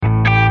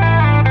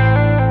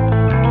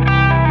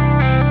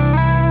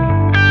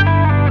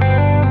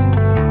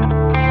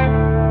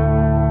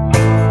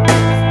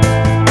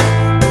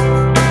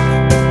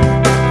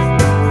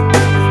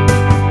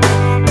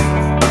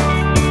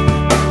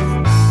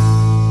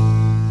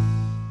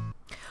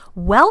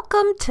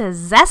Welcome to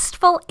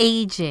Zestful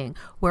Aging,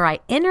 where I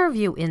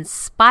interview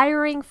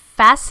inspiring,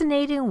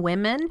 fascinating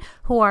women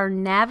who are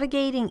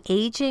navigating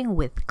aging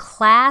with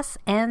class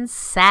and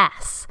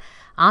sass.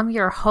 I'm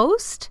your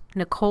host,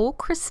 Nicole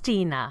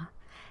Christina.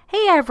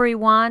 Hey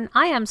everyone,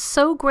 I am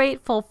so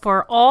grateful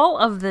for all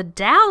of the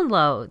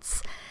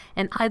downloads,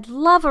 and I'd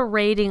love a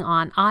rating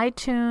on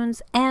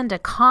iTunes and a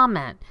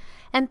comment.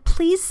 And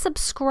please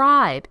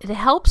subscribe. It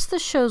helps the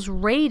show's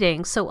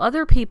rating so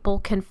other people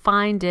can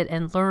find it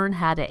and learn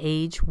how to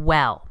age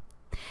well.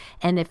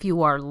 And if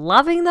you are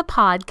loving the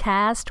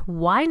podcast,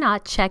 why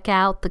not check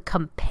out the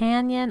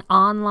companion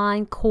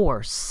online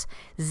course,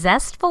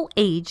 Zestful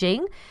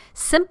Aging,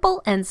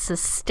 Simple and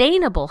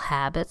Sustainable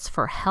Habits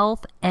for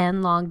Health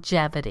and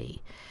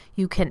Longevity.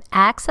 You can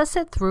access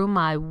it through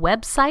my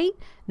website,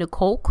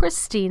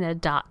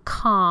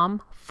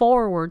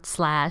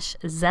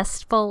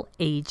 NicoleChristina.com/Zestful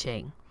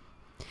Aging.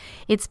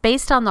 It's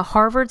based on the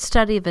Harvard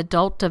study of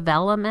adult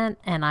development,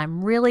 and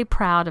I'm really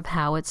proud of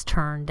how it's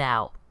turned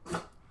out.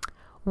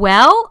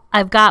 Well,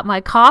 I've got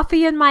my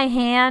coffee in my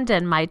hand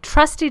and my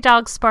trusty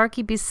dog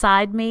Sparky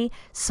beside me,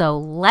 so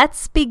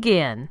let's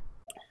begin.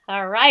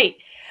 All right.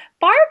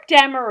 Barb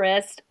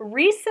Demorest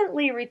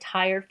recently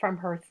retired from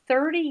her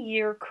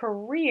 30-year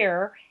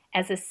career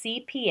as a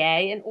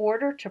CPA in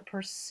order to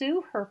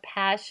pursue her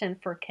passion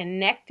for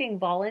connecting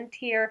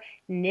volunteer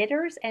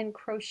knitters and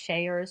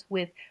crocheters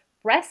with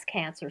breast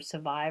cancer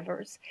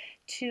survivors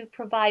to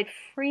provide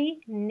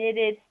free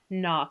knitted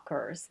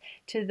knockers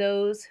to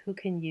those who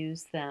can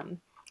use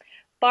them.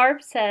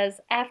 Barb says,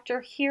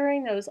 after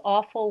hearing those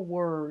awful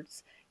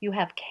words, "you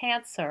have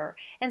cancer,"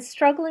 and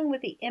struggling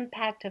with the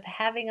impact of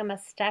having a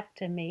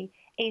mastectomy,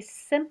 a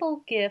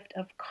simple gift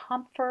of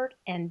comfort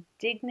and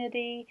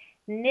dignity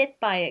knit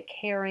by a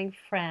caring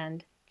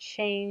friend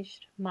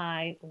changed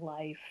my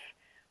life.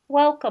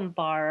 Welcome,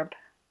 Barb.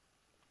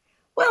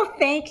 Well,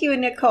 thank you,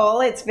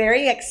 Nicole. It's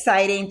very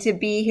exciting to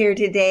be here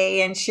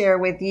today and share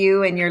with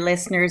you and your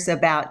listeners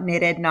about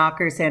knitted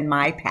knockers and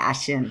my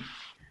passion.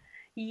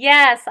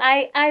 Yes,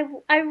 I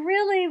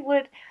really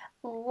would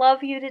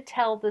love you to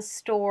tell the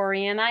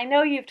story, and I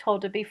know you've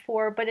told it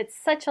before, but it's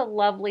such a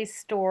lovely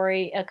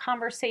story, a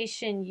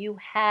conversation you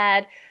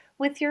had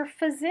with your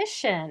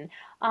physician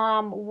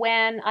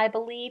when I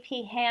believe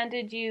he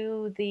handed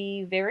you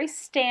the very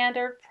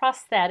standard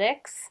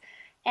prosthetics,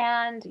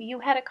 and you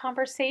had a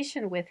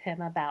conversation with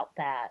him about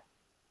that.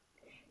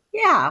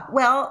 Yeah,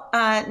 well,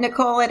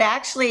 Nicole, it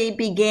actually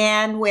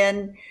began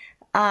when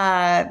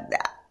I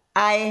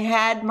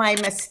had my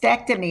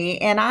mastectomy,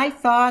 and I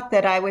thought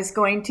that I was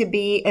going to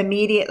be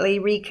immediately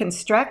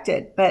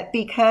reconstructed, but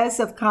because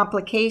of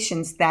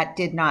complications, that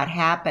did not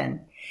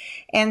happen.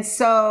 And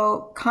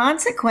so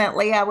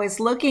consequently, I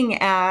was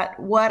looking at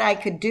what I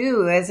could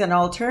do as an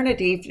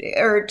alternative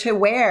or to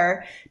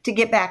wear to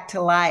get back to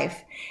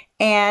life.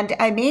 And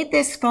I made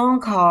this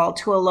phone call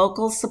to a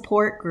local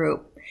support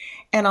group,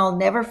 and I'll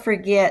never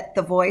forget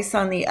the voice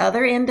on the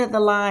other end of the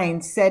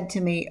line said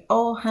to me,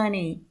 "Oh,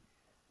 honey,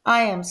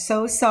 I am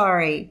so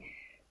sorry,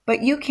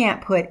 but you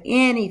can't put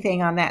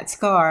anything on that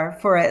scar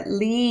for at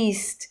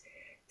least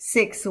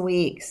 6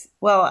 weeks."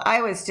 Well,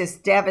 I was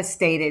just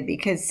devastated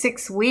because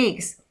 6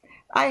 weeks,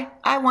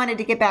 I wanted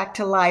to get back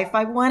to life.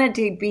 I wanted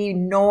to be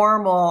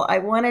normal. I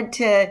wanted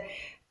to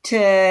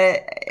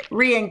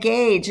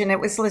re-engage, and it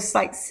was just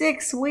like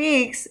 6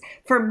 weeks.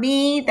 For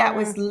me, that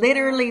was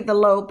literally the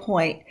low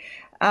point.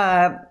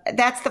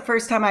 That's the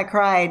first time I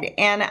cried,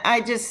 and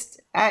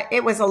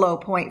it was a low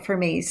point for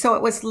me. So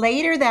it was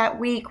later that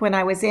week when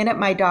I was in at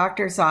my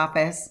doctor's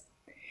office,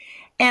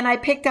 and I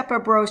picked up a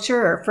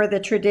brochure for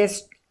the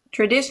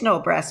traditional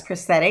breast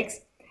prosthetics,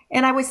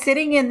 and I was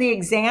sitting in the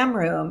exam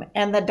room,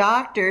 and the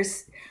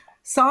doctors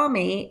saw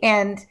me,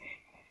 and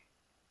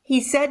he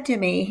said to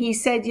me, a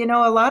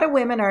lot of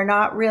women are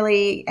not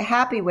really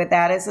happy with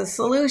that as a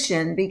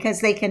solution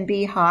because they can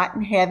be hot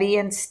and heavy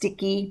and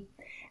sticky.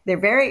 They're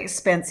very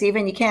expensive,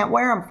 and you can't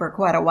wear them for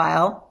quite a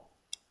while.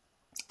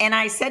 And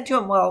I said to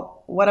him,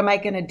 well, what am I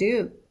going to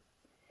do?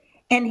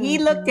 And he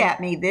looked at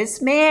me.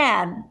 This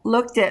man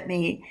looked at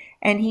me,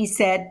 and he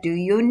said, "Do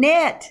you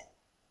knit?"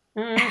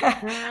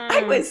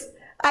 I was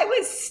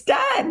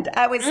stunned.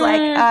 I was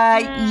like,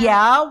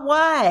 yeah,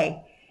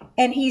 why?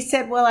 And he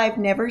said, well, I've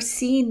never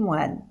seen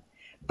one,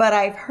 but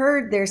I've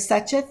heard there's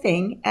such a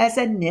thing as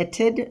a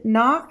knitted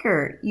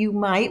knocker. You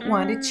might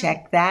want to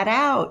check that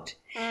out.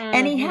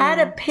 And he had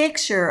a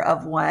picture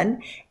of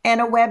one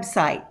and a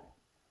website.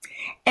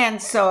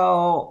 And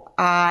so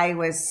I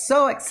was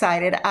so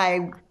excited.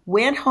 I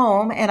went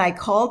home and I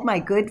called my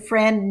good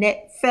friend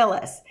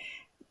Phyllis.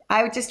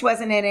 I just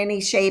wasn't in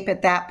any shape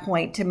at that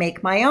point to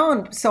make my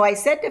own. So I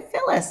said to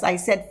Phyllis,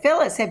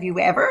 Phyllis, have you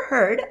ever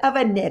heard of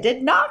a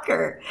knitted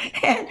knocker?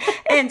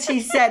 And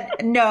she said,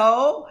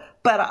 no,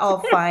 but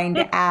I'll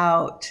find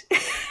out.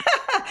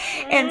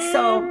 And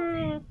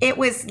so it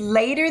was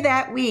later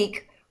that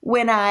week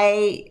when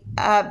I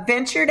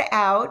ventured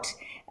out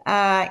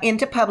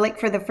into public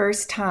for the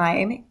first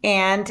time,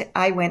 and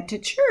I went to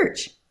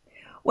church.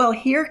 Well,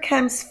 here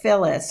comes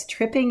Phyllis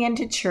tripping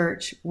into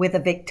church with a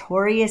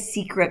Victoria's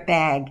Secret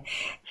bag.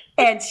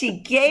 And she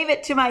gave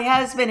it to my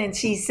husband and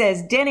she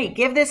says, Denny,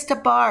 give this to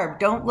Barb.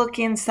 Don't look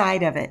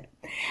inside of it.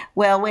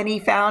 Well, when he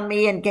found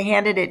me and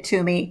handed it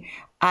to me,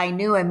 I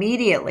knew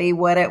immediately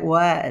what it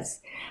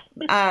was.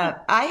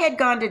 I had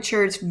gone to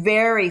church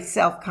very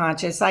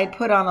self-conscious. I'd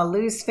put on a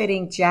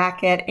loose-fitting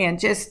jacket and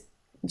just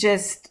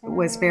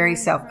was very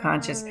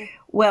self-conscious.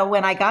 Well,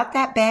 when I got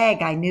that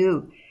bag, I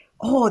knew,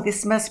 oh,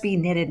 this must be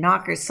knitted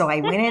knockers. So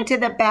I went into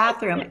the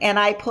bathroom and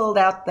I pulled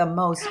out the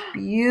most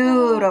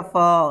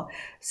beautiful,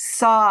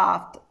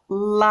 soft,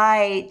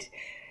 light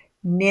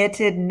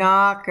knitted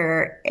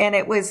knocker. And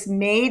it was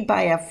made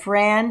by a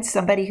friend,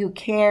 somebody who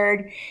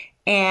cared.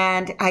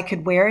 And I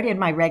could wear it in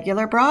my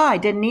regular bra. I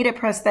didn't need a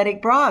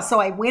prosthetic bra. So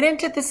I went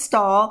into the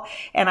stall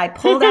and I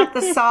pulled out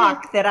the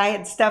sock that I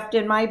had stuffed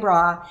in my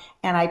bra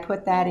and I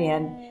put that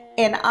in.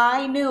 And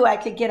I knew I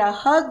could get a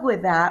hug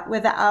with that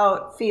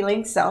without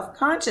feeling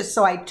self-conscious.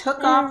 So I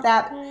took off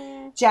that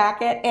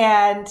jacket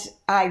and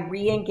I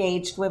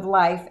re-engaged with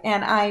life.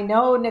 And I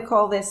know,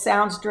 Nicole, this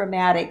sounds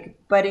dramatic,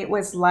 but it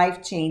was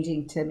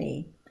life-changing to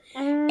me.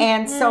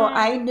 And so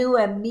I knew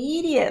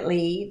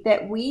immediately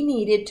that we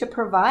needed to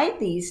provide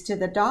these to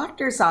the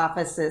doctor's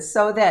offices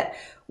so that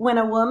when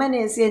a woman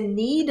is in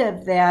need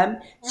of them,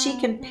 she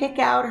can pick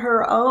out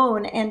her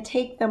own and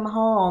take them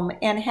home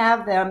and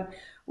have them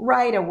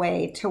right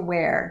away to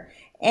wear.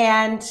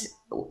 And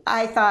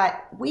I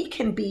thought we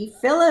can be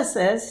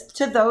Phyllis's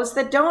to those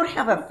that don't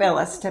have a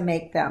Phyllis to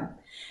make them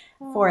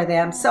for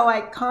them. So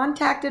I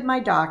contacted my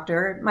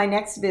doctor. My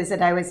next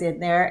visit, I was in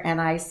there and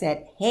I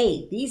said,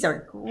 hey, these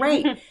are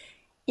great.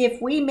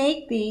 If we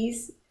make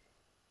these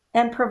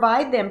and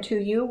provide them to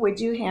you, would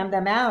you hand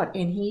them out?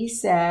 And he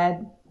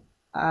said,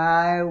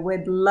 I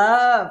would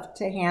love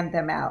to hand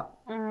them out.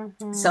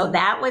 So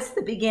that was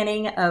the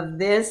beginning of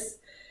this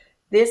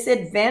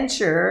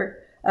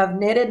adventure of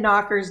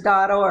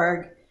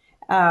knittedknockers.org.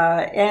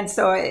 And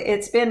so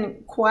it's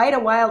been quite a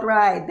wild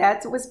ride.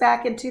 That was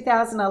back in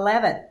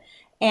 2011.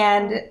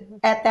 And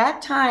at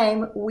that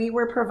time, we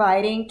were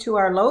providing to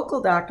our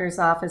local doctor's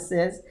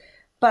offices,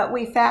 but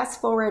we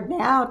fast forward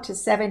now to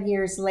 7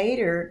 years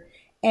later,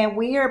 and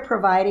we are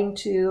providing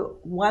to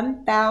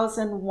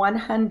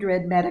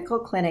 1,100 medical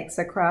clinics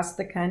across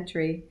the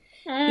country.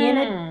 In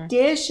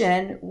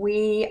addition,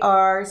 we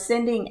are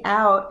sending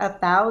out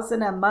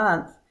 1,000 a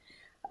month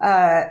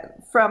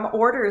from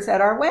orders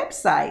at our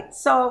website.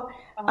 So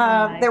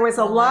there was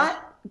a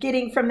lot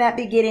getting from that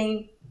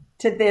beginning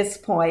to this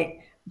point.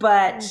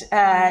 But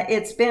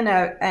it's been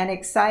an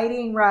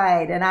exciting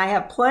ride, and I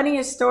have plenty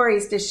of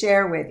stories to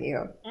share with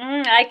you.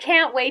 I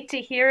can't wait to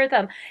hear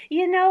them.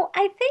 I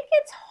think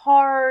it's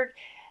hard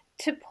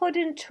to put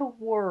into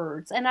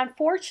words, and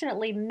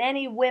unfortunately,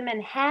 many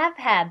women have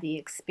had the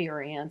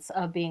experience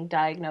of being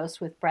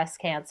diagnosed with breast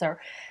cancer,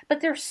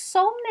 but there's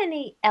so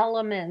many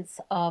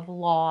elements of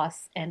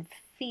loss and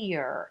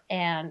fear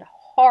and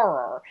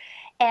horror.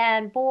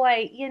 And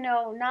boy,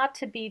 not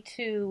to be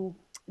too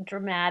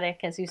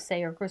dramatic, as you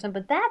say, or gruesome,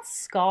 but that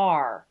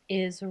scar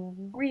is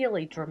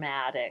really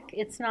dramatic.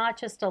 It's not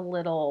just a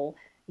little,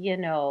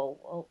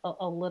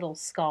 a little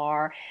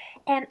scar.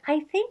 And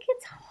I think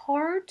it's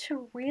hard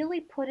to really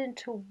put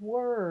into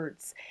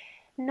words,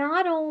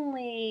 not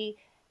only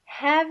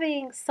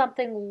having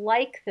something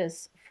like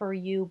this for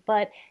you,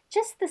 but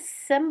just the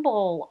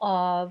symbol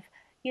of,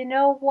 you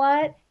know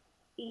what,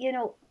 you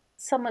know,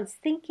 someone's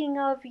thinking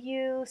of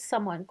you,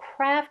 someone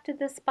crafted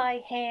this by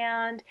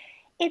hand.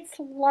 It's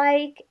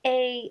like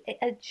a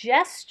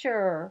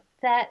gesture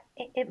that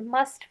it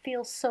must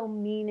feel so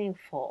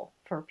meaningful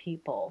for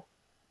people.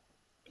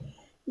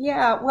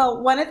 Yeah,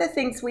 well, one of the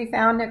things we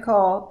found,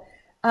 Nicole,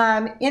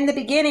 in the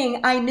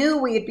beginning, I knew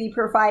we'd be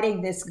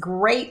providing this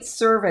great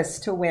service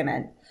to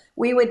women.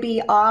 We would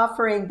be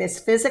offering this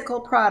physical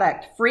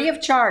product free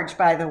of charge,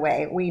 by the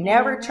way. We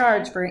never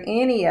charge for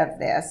any of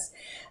this.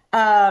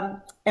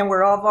 And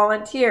we're all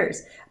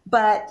volunteers.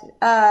 But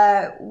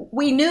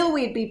we knew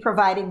we'd be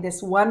providing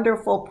this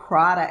wonderful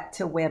product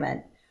to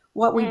women.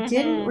 What we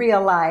didn't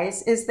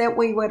realize is that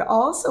we would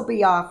also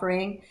be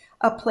offering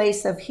a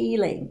place of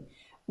healing.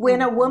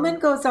 When a woman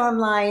goes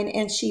online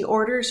and she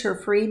orders her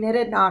free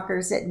knitted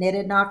knockers at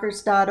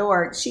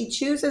knittedknockers.org, she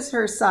chooses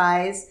her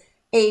size,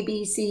 A,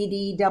 B, C,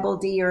 D, double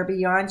D, or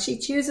beyond. She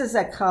chooses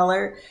a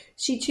color.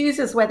 She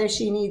chooses whether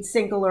she needs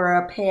single or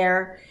a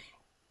pair.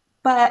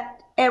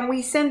 And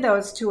we send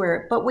those to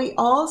her. But we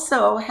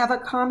also have a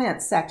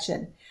comment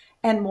section.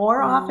 And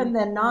more often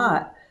than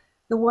not,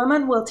 the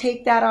woman will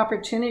take that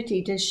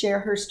opportunity to share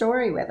her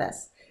story with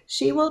us.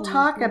 She will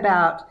talk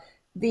about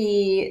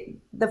the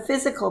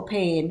physical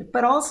pain,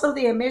 but also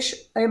the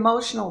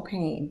emotional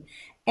pain.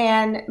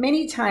 And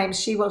many times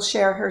she will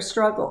share her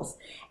struggles.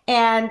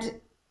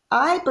 And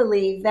I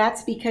believe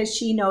that's because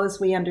she knows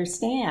we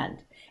understand.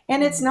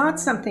 And it's not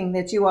something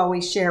that you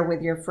always share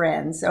with your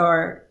friends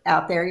or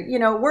out there. You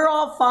know, we're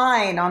all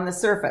fine on the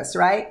surface,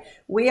 right?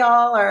 We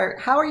all are.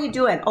 How are you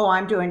doing? Oh,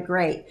 I'm doing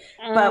great.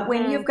 But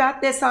when you've got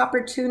this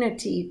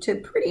opportunity to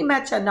pretty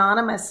much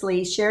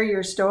anonymously share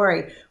your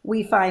story,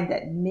 we find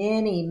that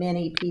many,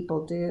 many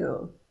people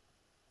do.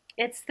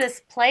 It's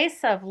this place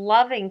of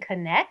loving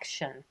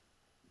connection.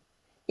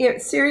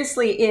 It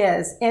seriously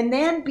is. And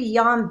then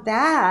beyond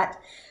that,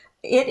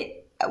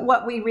 it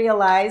what we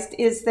realized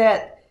is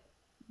that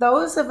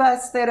those of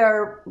us that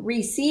are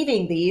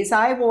receiving these,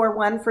 I wore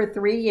one for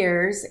 3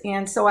 years,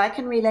 and so I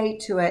can relate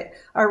to it,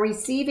 are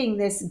receiving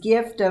this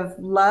gift of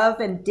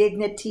love and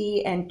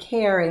dignity and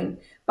caring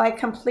by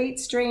complete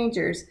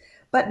strangers.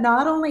 But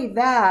not only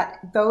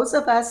that, those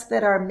of us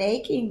that are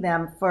making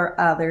them for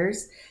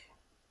others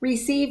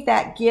receive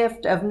that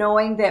gift of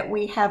knowing that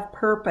we have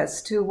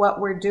purpose to what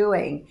we're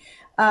doing.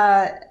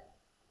 Uh,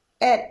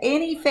 at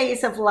any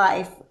phase of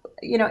life,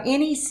 you know,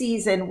 any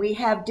season, we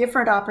have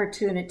different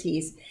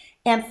opportunities.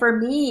 And for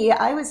me,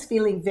 I was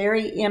feeling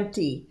very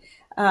empty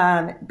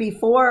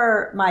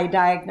before my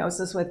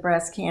diagnosis with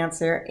breast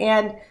cancer.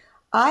 And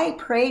I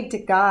prayed to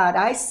God.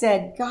 I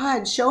said,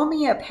 God, show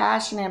me a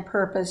passion and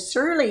purpose.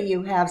 Surely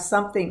you have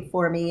something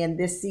for me in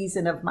this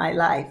season of my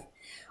life.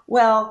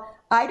 Well,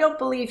 I don't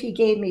believe he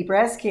gave me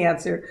breast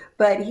cancer,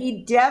 but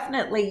he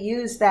definitely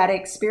used that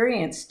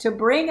experience to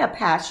bring a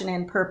passion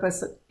and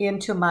purpose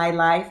into my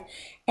life.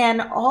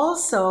 And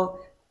also,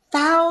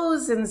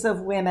 thousands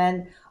of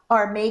women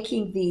are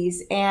making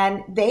these,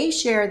 and they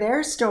share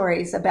their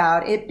stories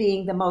about it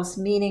being the most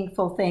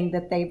meaningful thing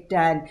that they've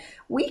done.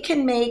 We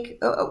can make,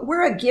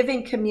 we're a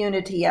giving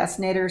community, us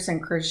knitters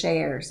and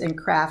crocheters and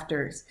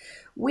crafters.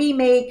 We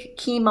make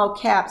chemo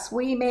caps,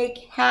 we make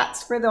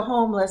hats for the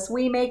homeless,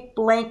 we make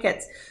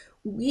blankets.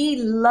 We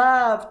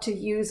love to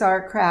use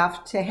our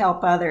craft to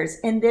help others,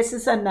 and this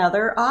is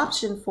another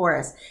option for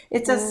us.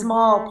 It's a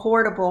small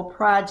portable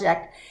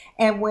project.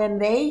 And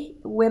when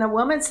a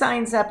woman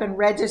signs up and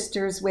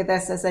registers with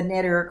us as a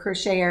knitter or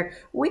crocheter,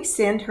 we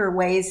send her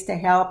ways to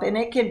help. And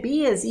it can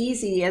be as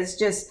easy as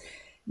just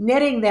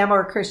knitting them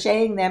or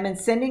crocheting them and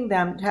sending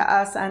them to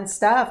us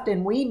unstuffed.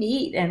 And we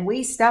meet and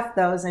we stuff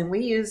those, and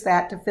we use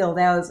that to fill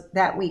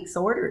that week's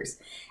orders.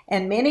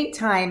 And many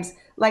times,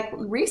 like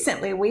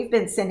recently, we've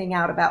been sending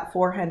out about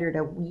 400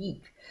 a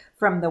week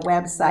from the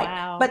website.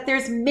 Wow. But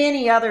there's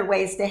many other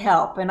ways to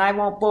help, and I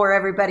won't bore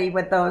everybody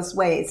with those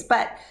ways.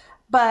 But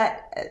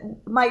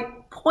my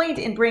point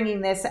in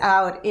bringing this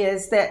out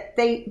is that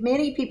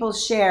many people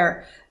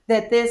share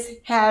that this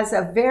has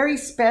a very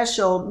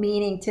special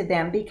meaning to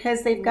them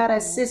because they've got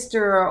a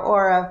sister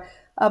or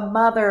a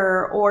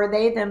mother, or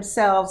they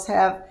themselves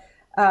have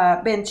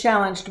been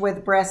challenged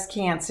with breast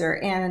cancer,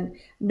 and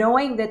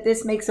knowing that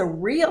this makes a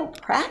real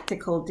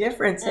practical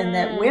difference and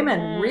that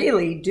women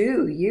really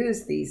do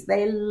use these.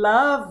 They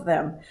love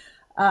them.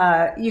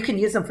 You can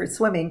use them for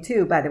swimming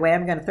too, by the way.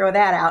 I'm going to throw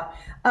that out.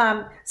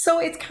 So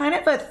it's kind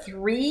of a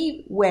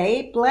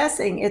three-way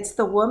blessing. It's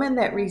the woman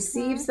that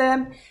receives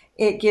them.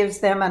 It gives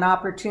them an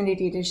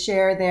opportunity to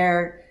share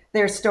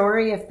their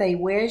story if they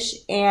wish,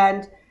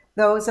 and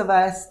those of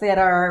us that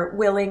are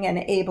willing and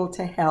able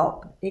to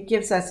help. It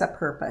gives us a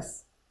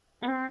purpose.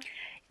 Mm.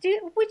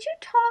 Would you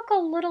talk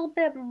a little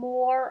bit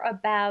more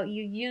about,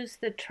 you use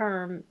the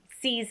term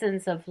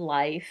seasons of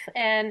life,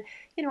 and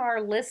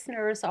our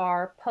listeners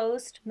are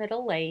post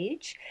middle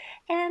age,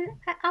 and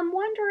I'm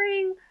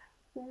wondering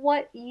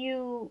what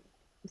you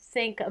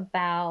think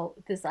about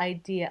this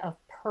idea of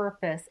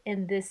purpose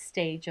in this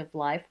stage of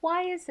life.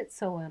 Why is it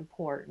so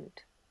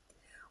important?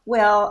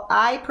 Well,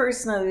 I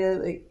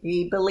personally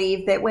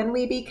believe that when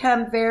we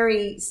become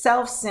very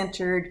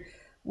self-centered,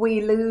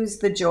 we lose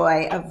the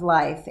joy of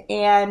life.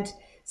 And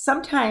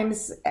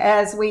sometimes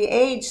as we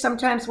age,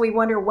 sometimes we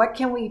wonder, what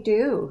can we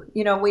do?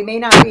 We may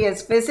not be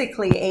as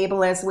physically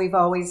able as we've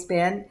always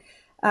been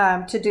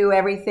to do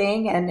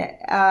everything. And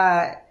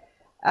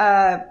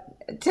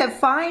to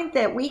find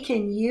that we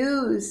can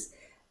use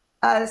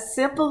a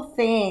simple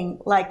thing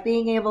like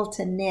being able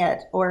to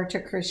knit or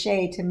to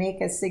crochet to make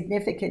a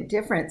significant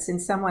difference in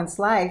someone's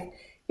life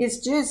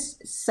is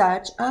just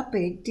such a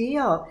big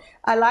deal.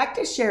 I like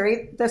to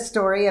share the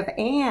story of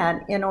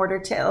Anne in order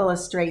to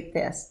illustrate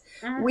this.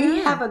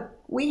 We have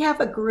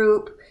a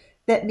group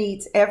that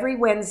meets every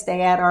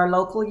Wednesday at our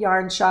local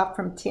yarn shop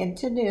from 10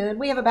 to noon.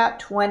 We have about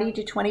 20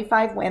 to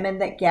 25 women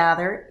that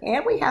gather,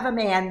 and we have a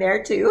man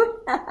there too.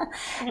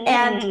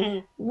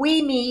 And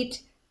we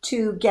meet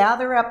to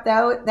gather up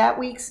that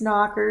week's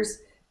knockers,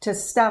 to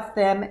stuff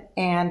them,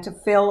 and to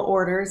fill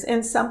orders.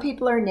 And some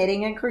people are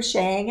knitting and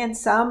crocheting, and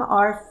some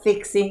are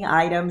fixing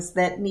items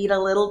that need a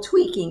little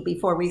tweaking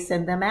before we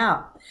send them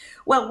out.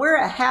 Well, we're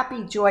a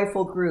happy,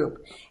 joyful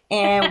group,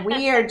 and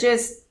we are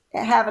just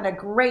having a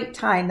great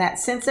time. That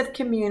sense of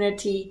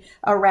community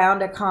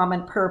around a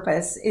common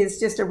purpose is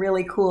just a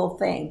really cool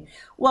thing.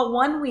 Well,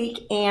 one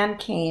week Anne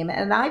came,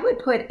 and I would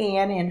put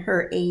Anne in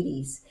her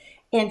 80s,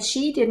 and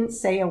she didn't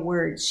say a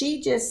word.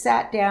 She just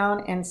sat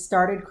down and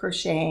started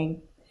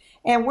crocheting.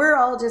 And we're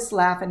all just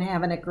laughing,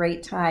 having a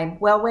great time.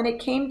 Well, when it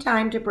came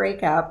time to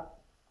break up,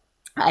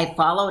 I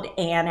followed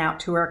Anne out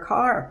to her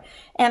car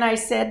and I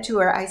said to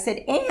her, I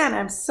said, Anne,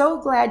 I'm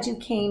so glad you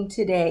came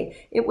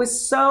today. It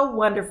was so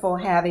wonderful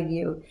having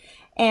you.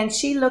 And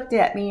she looked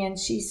at me and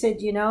she said,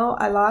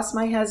 I lost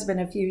my husband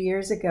a few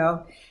years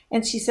ago.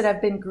 And she said,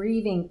 I've been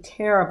grieving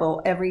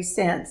terrible ever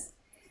since.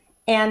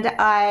 And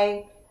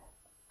I've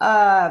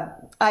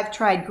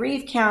tried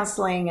grief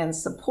counseling and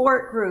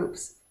support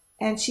groups.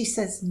 And she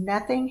says,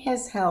 nothing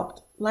has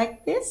helped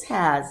like this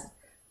has,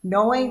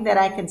 knowing that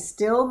I can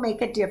still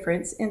make a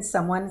difference in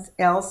someone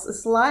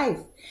else's life.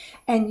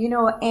 And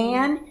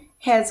Anne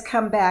has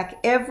come back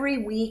every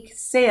week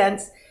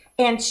since,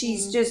 and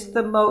she's just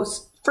the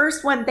most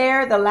first one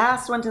there, the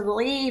last one to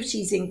leave.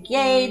 She's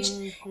engaged.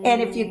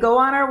 And if you go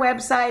on our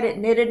website at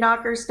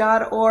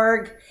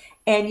knittedknockers.org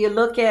and you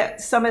look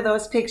at some of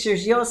those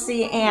pictures, you'll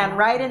see Anne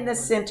right in the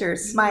center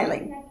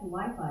smiling.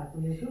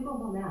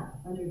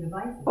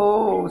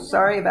 Oh,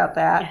 sorry about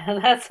that.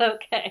 That's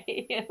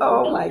okay.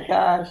 Oh my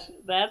gosh.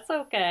 That's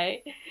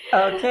okay.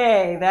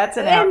 Okay, that's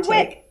an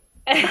outtake.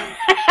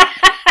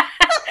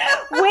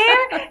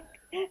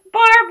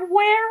 Barb,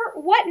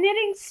 what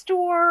knitting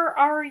store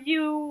are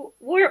you,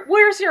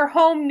 where's your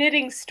home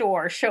knitting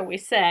store, shall we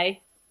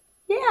say?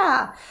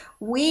 Yeah,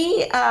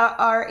 we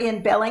are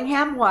in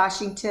Bellingham,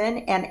 Washington,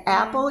 and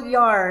Apple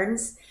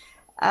Yarns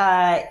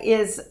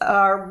is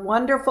our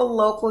wonderful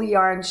local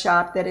yarn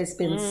shop that has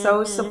been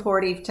so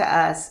supportive to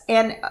us.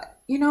 And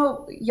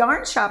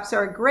yarn shops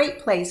are a great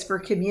place for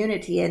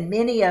community, and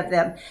many of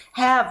them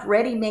have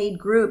ready-made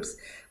groups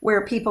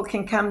where people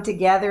can come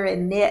together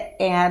and knit,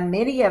 and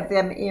many of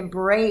them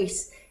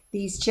embrace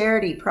these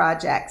charity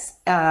projects,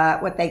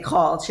 what they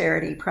call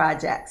charity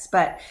projects.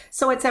 But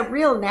so it's a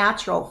real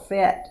natural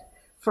fit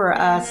for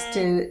us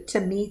to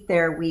meet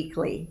there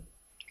weekly.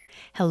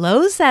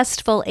 Hello,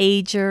 Zestful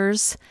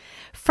Agers.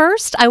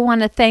 First, I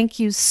want to thank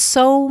you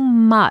so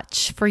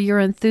much for your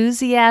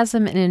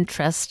enthusiasm and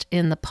interest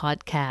in the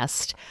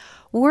podcast.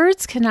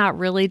 Words cannot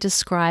really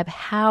describe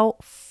how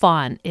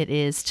fun it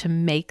is to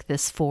make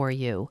this for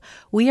you.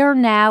 We are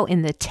now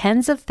in the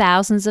tens of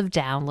thousands of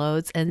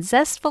downloads, and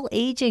Zestful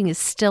Aging is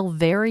still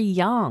very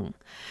young.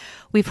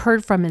 We've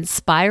heard from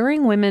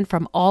inspiring women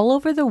from all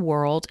over the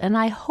world, and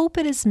I hope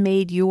it has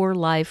made your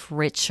life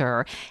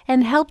richer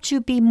and helped you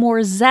be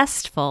more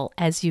zestful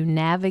as you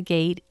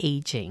navigate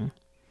aging.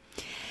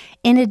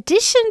 In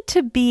addition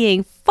to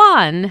being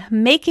fun,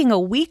 making a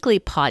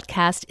weekly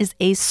podcast is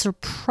a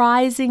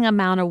surprising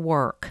amount of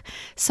work.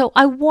 So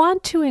I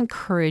want to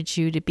encourage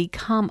you to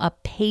become a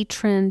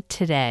patron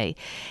today.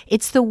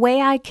 It's the way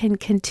I can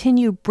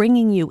continue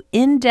bringing you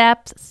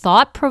in-depth,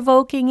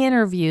 thought-provoking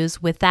interviews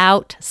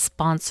without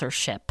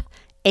sponsorship,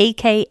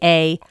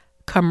 aka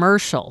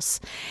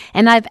commercials.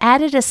 And I've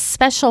added a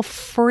special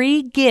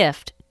free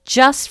gift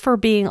just for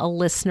being a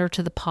listener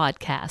to the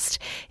podcast.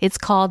 It's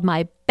called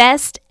My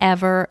Best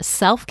Ever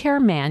Self-Care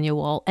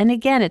Manual. And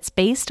again, it's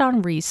based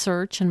on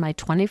research and my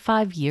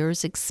 25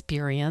 years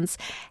experience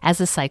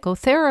as a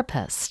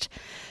psychotherapist.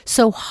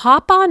 So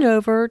hop on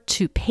over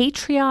to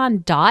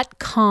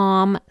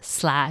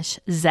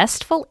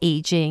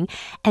patreon.com/zestfulaging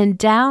and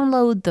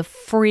download the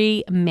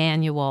free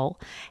manual.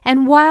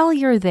 And while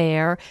you're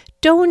there,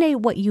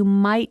 donate what you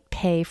might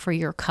pay for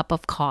your cup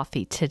of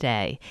coffee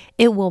today.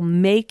 It will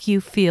make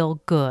you feel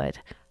good.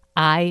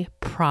 I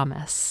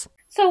promise.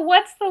 So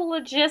what's the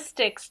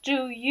logistics?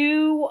 Do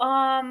you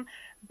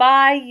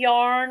buy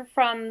yarn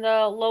from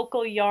the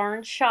local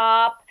yarn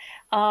shop?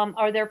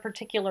 Are there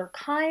particular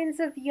kinds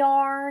of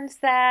yarns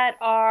that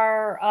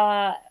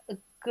are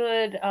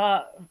good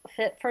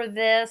fit for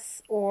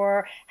this?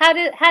 Or how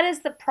does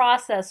the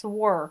process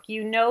work?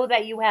 You know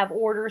that you have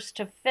orders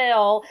to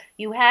fill,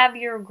 you have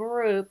your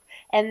group,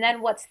 and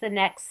then what's the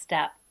next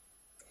step?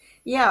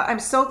 Yeah, I'm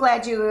so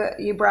glad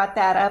you brought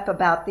that up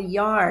about the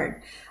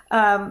yarn.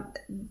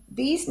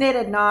 These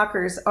knitted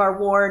knockers are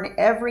worn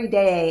every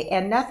day,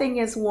 and nothing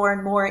is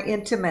worn more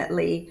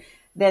intimately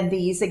than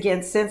these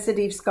against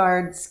sensitive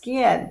scarred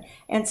skin.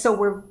 And so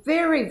we're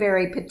very,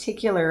 very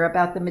particular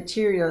about the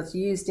materials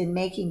used in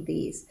making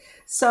these.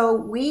 So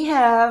we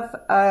have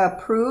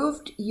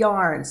approved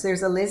yarns.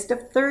 There's a list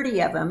of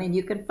 30 of them, and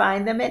you can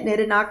find them at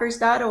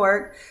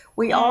knittedknockers.org.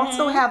 We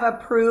also have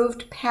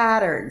approved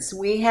patterns.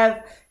 We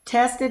have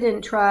tested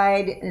and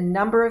tried a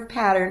number of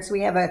patterns.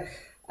 We have a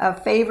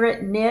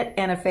favorite knit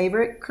and a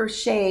favorite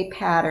crochet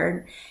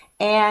pattern.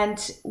 And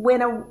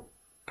when a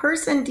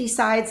person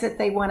decides that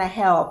they want to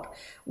help,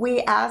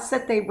 we ask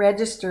that they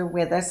register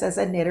with us as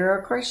a knitter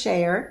or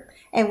crocheter,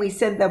 and we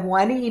send them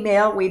one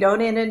email. We don't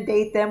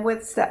inundate them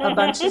with a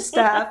bunch of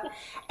stuff,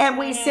 and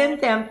we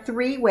send them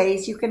 3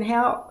 ways you can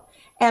help.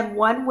 And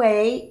one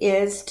way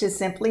is to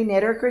simply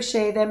knit or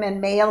crochet them and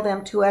mail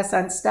them to us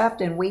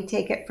unstuffed, and we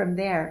take it from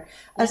there.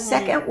 A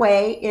second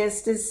way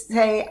is to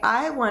say,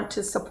 I want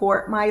to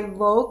support my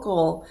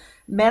local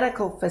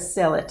medical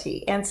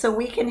facility. And so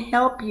we can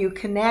help you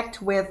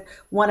connect with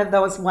one of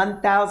those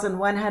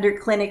 1,100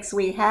 clinics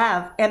we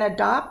have and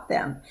adopt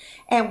them.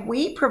 And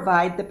we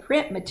provide the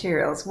print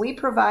materials. We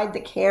provide the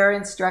care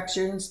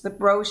instructions, the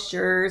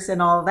brochures,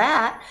 and all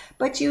that,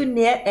 but you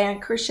knit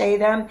and crochet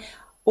them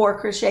or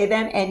crochet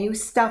them, and you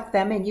stuff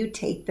them and you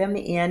take them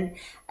in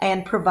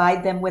and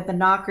provide them with the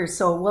knockers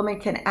so a woman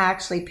can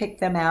actually pick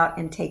them out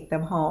and take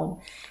them home.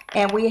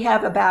 And we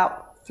have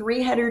about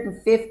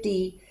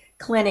 350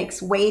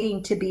 clinics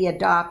waiting to be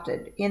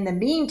adopted. In the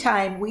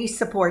meantime, we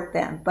support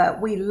them,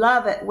 but we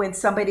love it when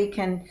somebody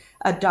can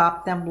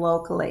adopt them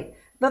locally.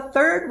 The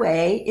third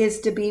way is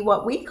to be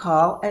what we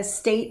call a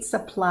state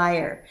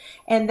supplier,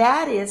 and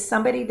that is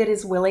somebody that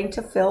is willing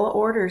to fill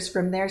orders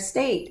from their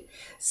state.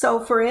 So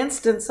for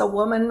instance,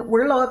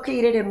 we're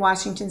located in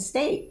Washington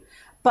State,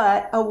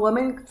 but a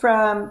woman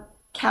from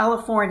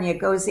California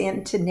goes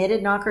into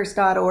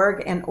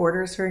knittedknockers.org and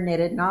orders her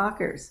knitted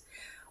knockers.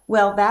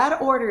 Well,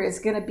 that order is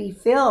going to be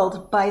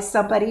filled by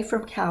somebody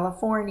from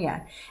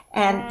California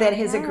and that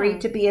has agreed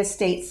to be a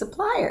state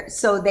supplier.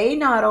 So they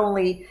not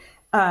only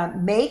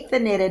make the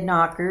knitted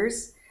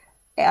knockers,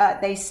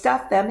 they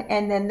stuff them,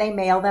 and then they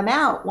mail them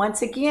out.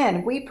 Once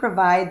again, we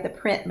provide the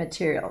print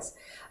materials,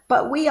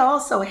 but we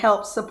also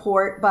help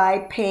support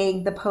by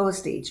paying the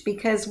postage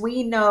because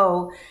we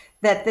know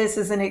that this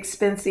is an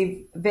expensive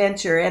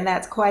venture and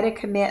that's quite a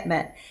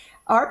commitment.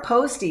 Our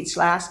postage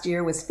last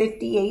year was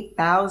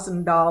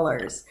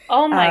 $58,000.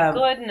 Oh my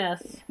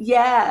goodness.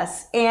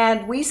 Yes,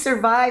 and we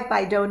survive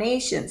by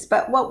donations.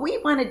 But what we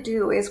want to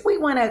do is we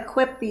want to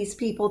equip these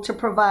people to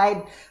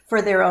provide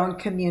for their own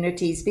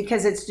communities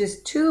because it's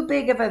just too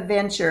big of a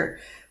venture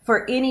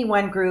for any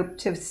one group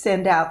to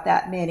send out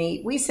that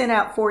many. We sent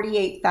out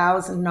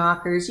 48,000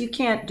 knockers. You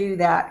can't do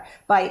that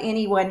by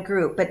any one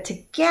group, but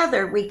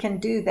together we can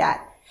do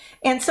that.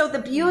 And so the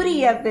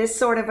beauty of this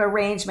sort of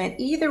arrangement,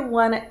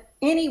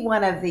 any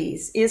one of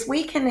these, is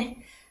we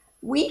can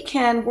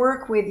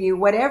work with you.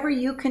 Whatever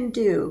you can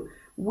do,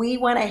 we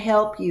want to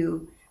help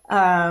you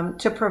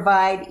to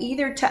provide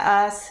either to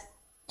us,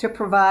 to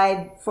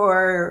provide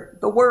for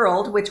the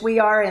world, which we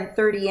are in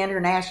 30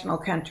 international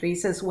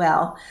countries as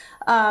well,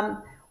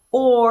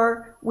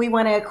 or we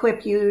want to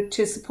equip you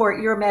to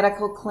support your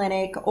medical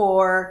clinic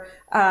or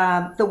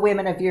the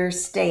women of your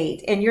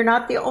state. And you're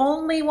not the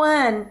only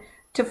one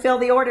to fill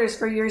the orders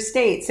for your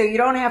state. So you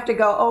don't have to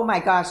go, oh my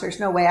gosh, there's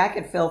no way I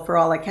could fill for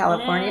all of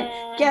California.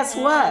 Guess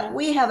what?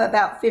 We have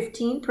about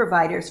 15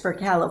 providers for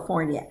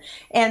California.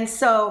 And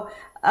so,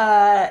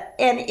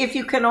 and if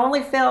you can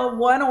only fill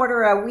one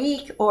order a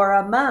week or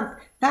a month,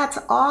 that's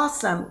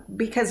awesome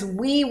because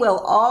we will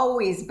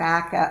always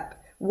back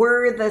up.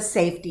 We're the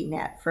safety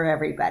net for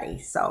everybody.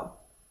 So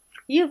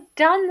you've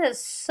done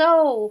this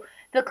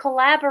the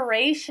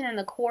collaboration and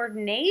the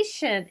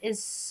coordination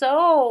is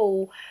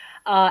so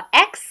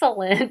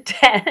excellent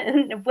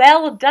and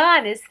well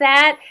done. Is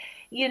that,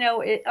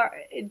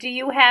 do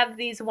you have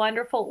these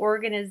wonderful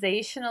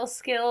organizational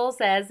skills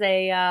as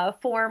a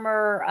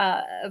former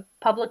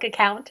public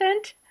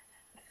accountant?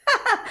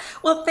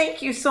 Well,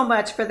 thank you so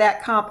much for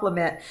that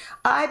compliment.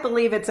 I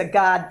believe it's a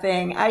God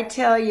thing. I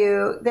tell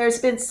you, there's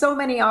been so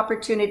many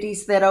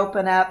opportunities that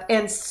open up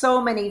and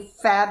so many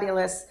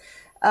fabulous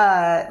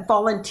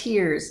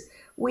volunteers.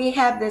 We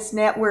have this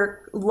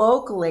network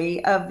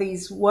locally of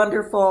these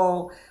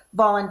wonderful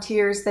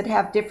volunteers that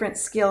have different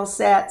skill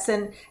sets,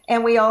 and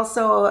we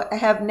also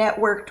have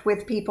networked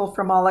with people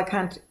from all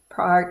across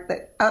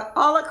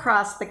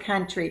the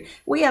country.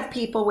 We have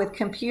people with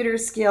computer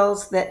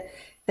skills that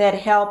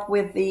help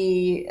with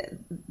the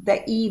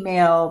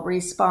email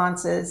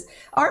responses.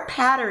 Our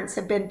patterns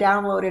have been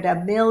downloaded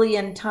 1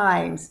 million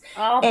times.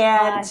 Oh,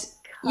 and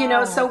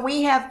so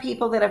we have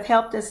people that have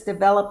helped us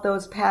develop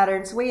those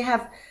patterns. We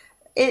have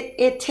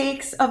it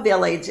takes a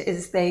village,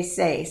 as they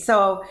say.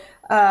 So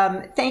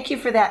thank you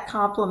for that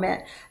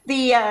compliment.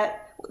 The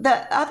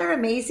other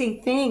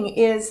amazing thing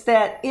is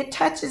that it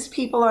touches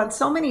people on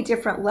so many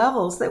different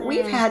levels that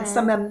we've had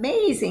some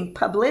amazing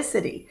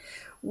publicity.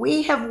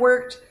 We have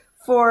worked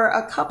for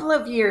a couple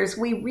of years.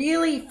 We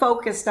really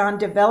focused on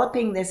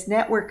developing this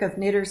network of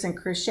knitters and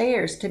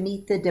crocheters to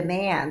meet the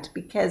demand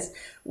because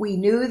we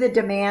knew the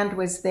demand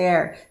was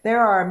there. There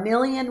are 1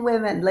 million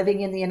women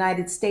living in the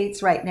United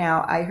States right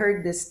now. I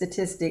heard this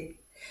statistic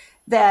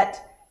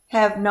that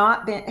have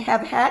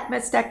had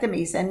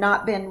mastectomies and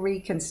not been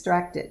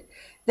reconstructed.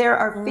 There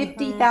are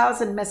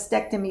 50,000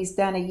 mastectomies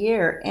done a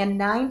year, and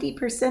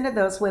 90% of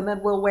those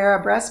women will wear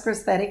a breast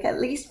prosthetic at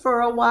least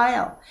for a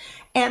while.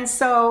 And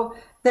so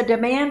the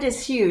demand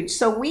is huge.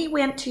 So we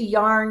went to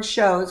yarn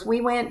shows, we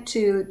went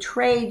to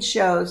trade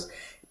shows,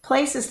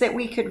 places that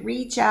we could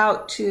reach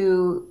out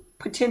to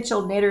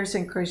potential knitters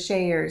and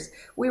crocheters.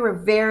 We were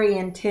very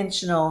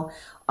intentional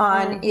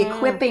on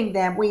equipping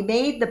them. We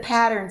made the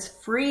patterns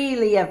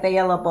freely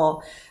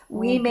available.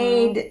 We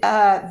made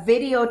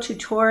video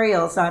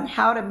tutorials on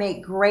how to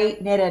make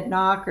great knitted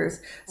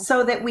knockers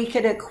so that we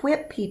could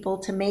equip people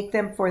to make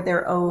them for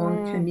their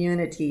own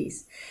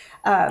communities.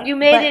 You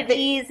made it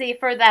easy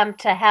for them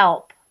to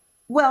help.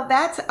 Well,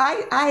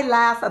 I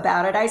laugh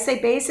about it. I say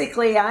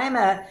basically I'm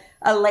a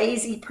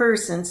lazy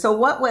person. So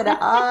what would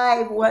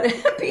I want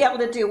to be able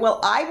to do? Well,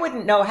 I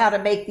wouldn't know how to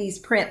make these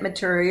print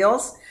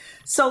materials.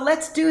 So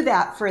let's do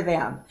that for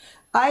them.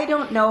 I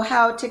don't know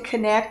how to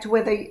connect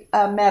with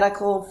a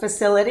medical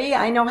facility.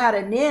 I know how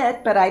to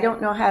knit, but I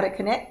don't know how to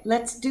connect.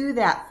 Let's do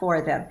that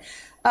for them.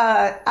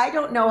 I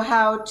don't know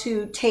how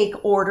to take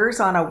orders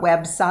on a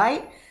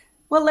website.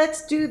 Well,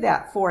 let's do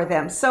that for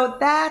them. So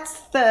that's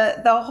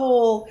the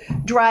whole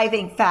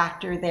driving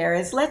factor there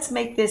is let's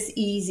make this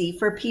easy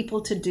for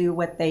people to do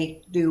what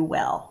they do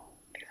well.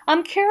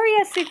 I'm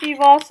curious if you've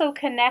also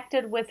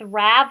connected with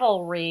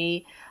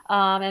Ravelry.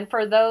 And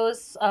for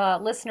those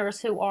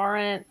listeners who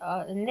aren't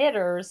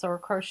knitters or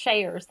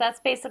crocheters, that's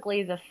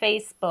basically the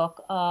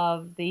Facebook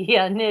of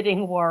the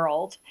knitting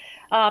world.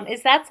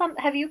 Is that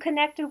have you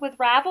connected with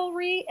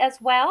Ravelry as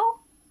well?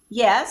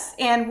 Yes,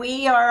 and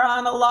we are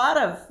on a lot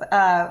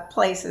of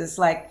places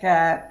like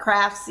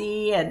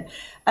Craftsy and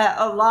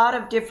a lot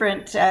of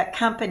different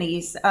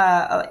companies,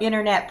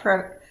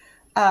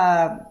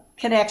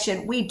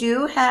 connection. We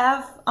do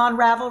have on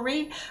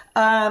Ravelry.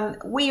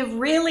 We've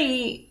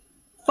really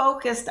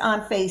focused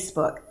on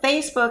Facebook.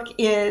 Facebook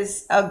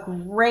is a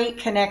great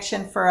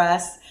connection for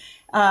us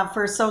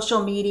for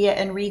social media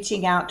and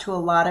reaching out to a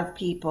lot of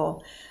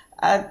people.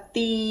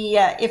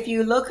 If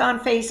you look on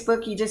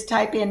Facebook, you just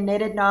type in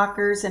Knitted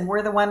Knockers, and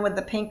we're the one with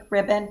the pink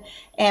ribbon.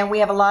 And we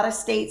have a lot of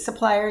state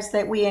suppliers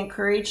that we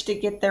encourage to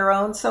get their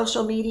own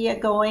social media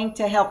going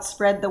to help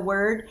spread the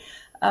word.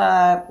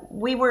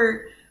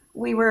 The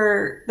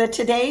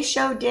Today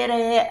Show did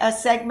a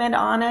segment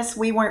on us.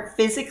 We weren't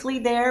physically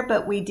there,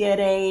 but we did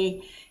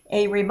a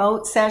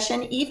remote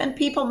session. Even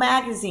People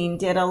Magazine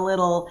did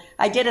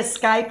I did a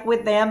Skype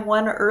with them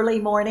one early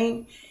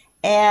morning,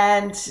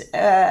 and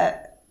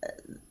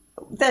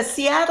the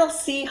Seattle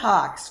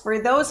Seahawks,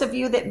 for those of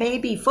you that may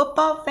be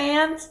football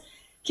fans,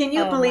 can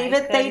you believe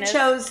it? Goodness. They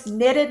chose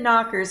Knitted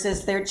Knockers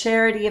as their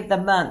charity of the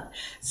month.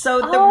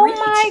 So the reach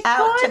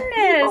out to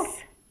people,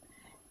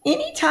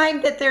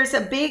 anytime that there's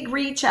a big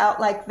reach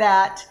out like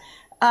that,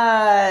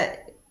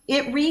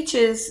 it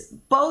reaches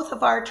both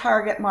of our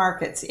target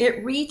markets.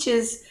 It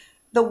reaches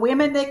the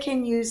women that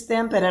can use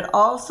them, but it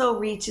also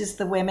reaches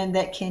the women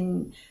that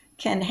can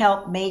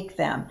help make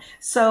them.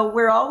 So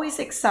we're always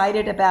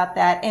excited about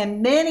that.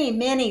 And many,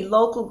 many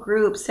local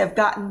groups have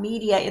gotten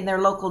media in their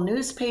local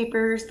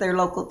newspapers, their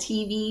local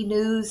TV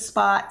news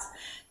spots,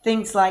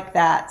 things like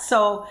that.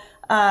 So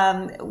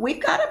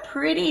we've got a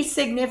pretty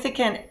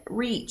significant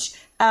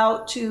reach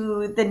out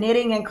to the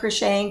knitting and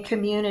crocheting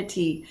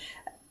community.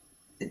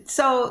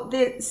 So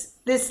this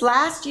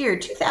last year,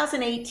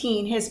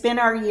 2018, has been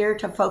our year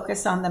to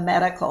focus on the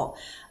medical,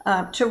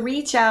 to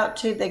reach out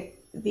to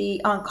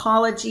the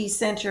oncology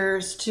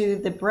centers, to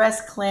the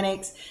breast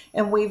clinics,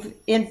 and we've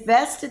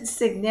invested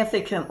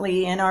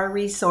significantly in our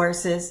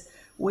resources,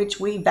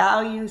 which we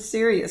value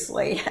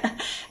seriously,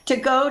 to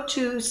go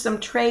to some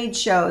trade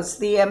shows.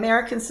 The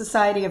American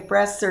Society of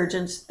Breast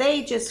Surgeons,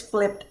 they just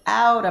flipped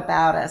out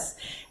about us.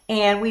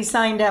 And we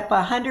signed up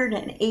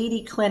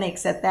 180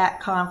 clinics at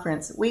that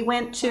conference. We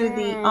went to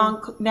the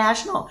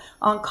National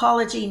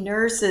Oncology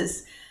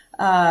Nurses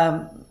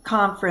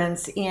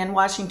conference in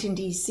Washington,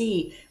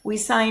 D.C. We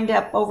signed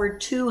up over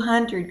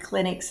 200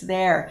 clinics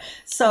there.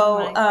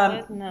 So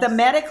the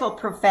medical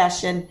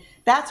profession,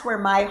 that's where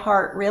my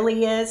heart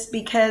really is,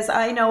 because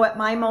I know at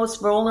my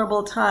most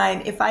vulnerable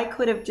time, if I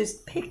could have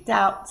just picked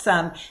out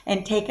some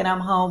and taken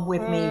them home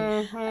with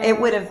me, it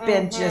would have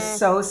been just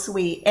so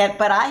sweet.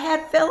 But I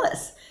had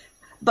Phyllis.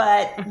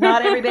 But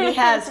not everybody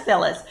has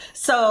Phyllis.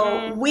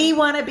 So we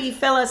want to be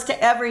Phyllis to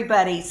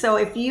everybody. So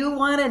if you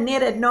want a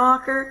knitted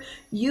knocker,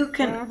 you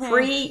can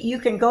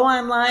go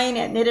online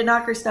at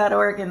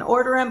knittedknockers.org and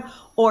order them.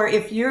 Or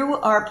if you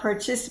are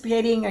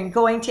participating and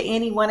going to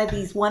any one of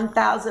these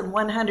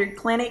 1,100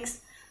 clinics,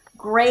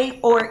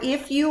 great. Or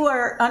if you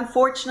are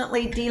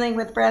unfortunately dealing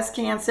with breast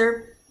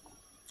cancer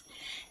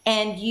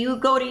and you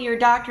go to your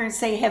doctor and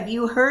say, have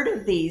you heard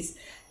of these?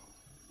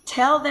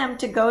 Tell them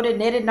to go to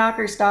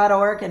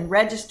knittedknockers.org and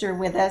register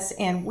with us,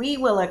 and we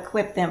will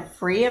equip them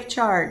free of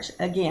charge,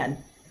 again,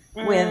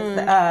 with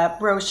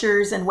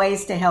brochures and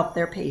ways to help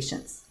their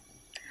patients.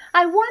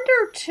 I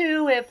wonder,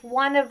 too, if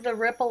one of the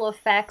ripple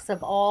effects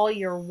of all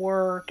your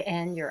work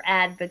and your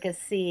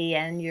advocacy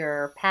and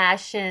your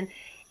passion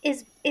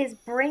is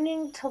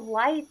bringing to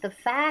light the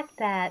fact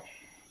that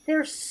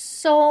there's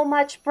so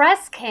much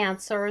breast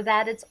cancer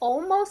that it's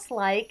almost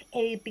like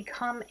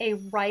become a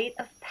rite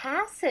of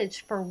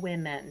passage for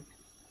women.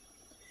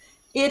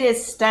 It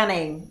is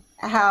stunning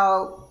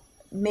how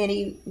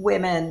many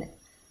women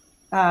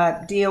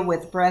deal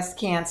with breast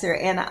cancer,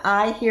 and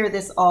I hear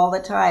this all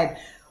the time.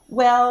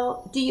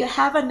 Well, do you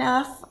have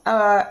enough,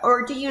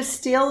 or do you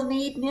still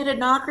need knitted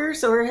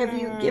knockers, or have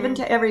you given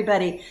to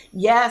everybody?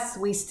 Yes,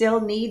 we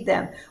still need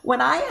them.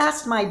 When I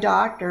asked my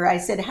doctor, I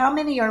said, how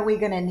many are we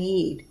going to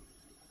need?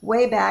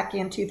 Way back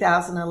in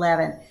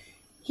 2011.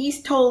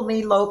 He's told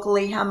me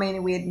locally how many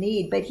we'd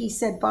need, but he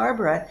said,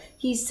 Barbara,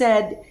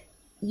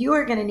 you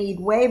are going to need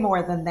way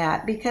more than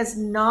that, because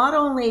not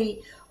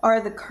only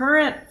are the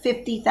current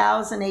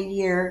 50,000 a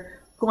year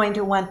going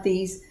to want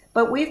these,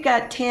 but we've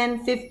got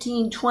 10,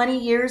 15, 20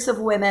 years of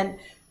women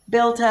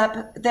built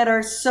up that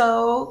are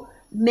so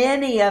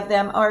many of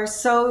them are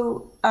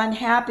so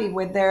unhappy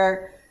with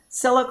their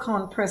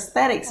silicone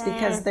prosthetics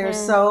because they're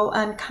so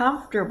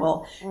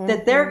uncomfortable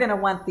that they're going to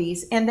want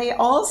these. And they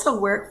also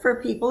work for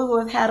people who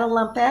have had a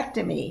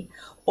lumpectomy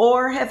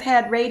or have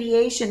had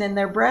radiation and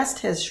their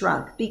breast has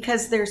shrunk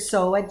because they're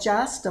so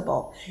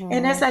adjustable.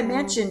 And as I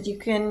mentioned, you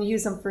can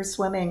use them for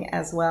swimming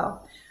as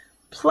well.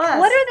 Plus,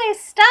 what are they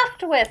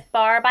stuffed with,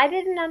 Barb? I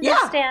didn't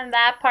understand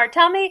that part.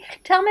 Tell me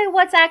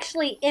what's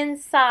actually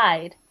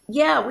inside.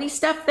 yeah, we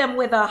stuff them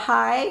with a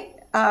high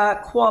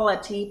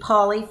quality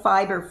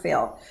polyfiber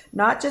fill.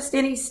 Not just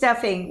any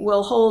stuffing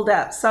will hold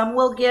up. Some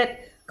will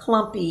get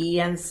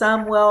clumpy and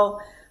some will,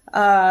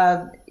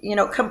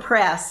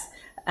 compress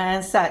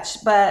and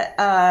such.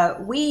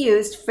 But we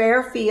used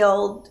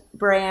Fairfield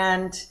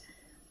brand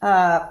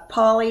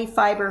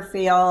polyfiber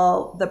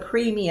fill, the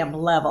premium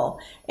level.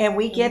 And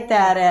we get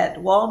that at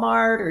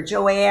Walmart or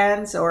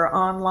Joann's or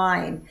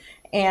online.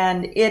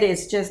 And it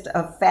is just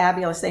a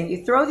fabulous thing.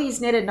 You throw these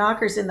knitted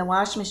knockers in the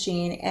wash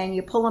machine and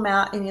you pull them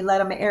out and you let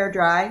them air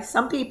dry.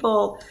 Some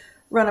people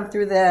run them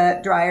through the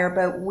dryer,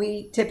 but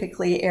we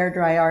typically air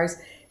dry ours,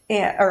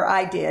 or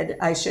I did,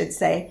 I should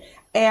say.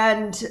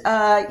 And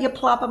you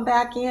plop them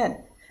back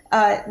in.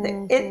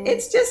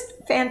 It's just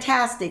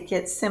fantastic.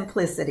 It's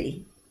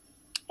simplicity.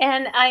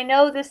 And I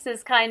know this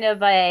is kind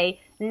of a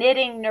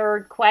knitting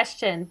nerd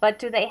question, but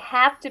do they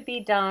have to be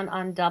done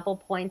on double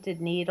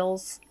pointed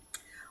needles?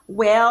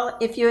 Well,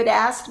 if you had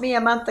asked me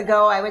a month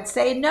ago, I would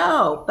say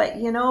no. But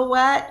you know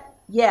what?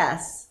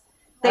 Yes,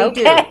 they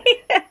do.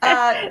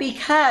 Okay.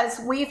 Because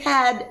we've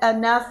had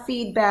enough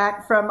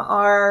feedback from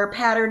our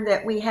pattern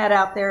that we had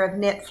out there of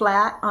knit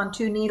flat on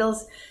 2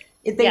 needles.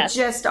 They Yes,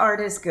 just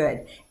aren't as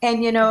good.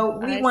 And we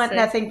I want see.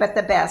 nothing but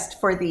the best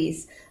for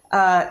these.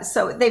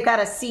 So they've got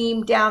a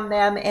seam down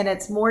them, and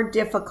it's more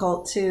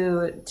difficult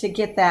to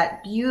get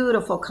that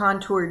beautiful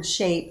contoured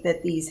shape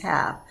that these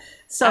have.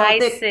 So I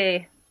the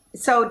see.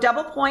 so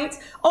double points.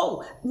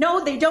 Oh,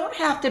 no, they don't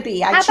have to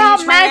be. I How about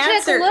changed my magic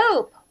answer.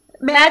 loop?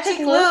 Magic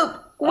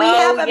loop. We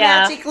have Oh, a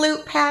yeah. magic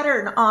loop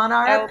pattern on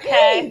our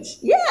Okay. page.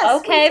 Yes, we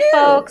Okay, do.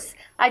 folks.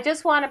 I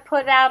just want to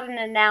put out an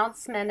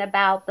announcement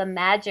about the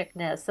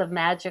magicness of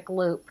Magic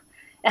Loop.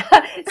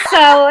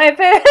 So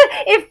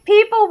if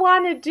people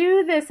want to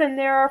do this and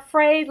they're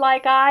afraid,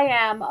 like I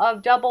am,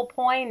 of double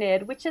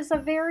pointed, which is a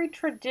very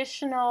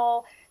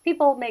traditional,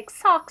 people make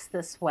socks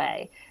this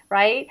way,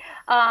 right?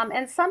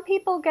 And some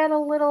people get a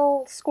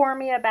little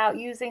squirmy about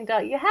using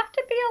you have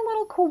to be a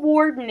little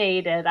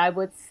coordinated, I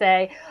would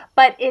say.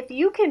 But if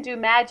you can do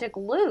Magic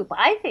Loop,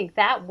 I think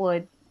that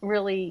would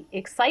really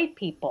excite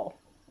people.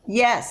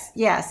 Yes,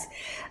 yes.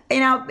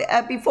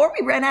 Before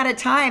we run out of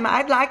time,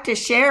 I'd like to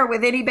share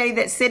with anybody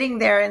that's sitting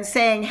there and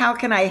saying, how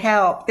can I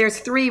help? There's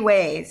 3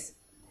 ways.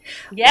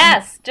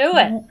 Yes, do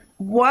it.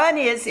 One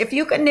is if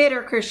you can knit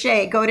or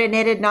crochet, go to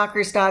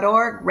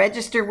knittedknockers.org,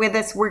 register with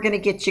us. We're going to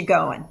get you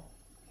going.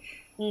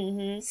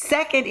 Hmm.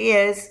 Second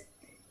is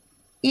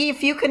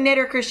if you can knit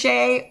or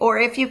crochet, or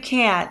if you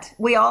can't,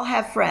 we all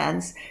have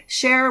friends.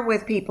 Share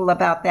with people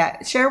about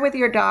that. Share with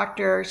your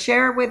doctor.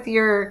 Share with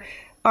your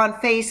on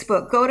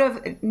Facebook. Go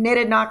to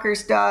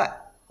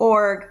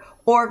knittedknockers.org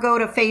or go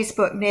to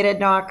Facebook Knitted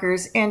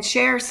Knockers and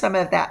share some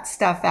of that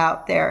stuff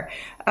out there,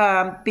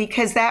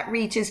 because that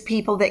reaches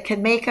people that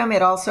can make them.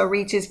 It also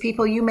reaches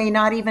people you may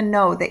not even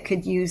know that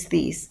could use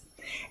these.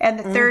 And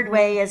the third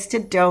way is to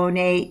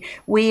donate.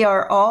 We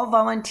are all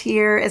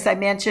volunteer. As I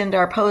mentioned,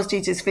 our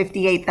postage is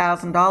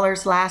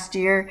 $58,000 last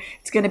year.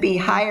 It's going to be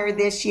higher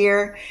this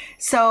year.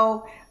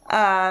 So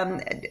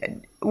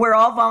we're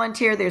all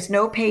volunteer. There's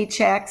no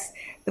paychecks.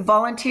 The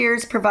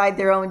volunteers provide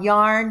their own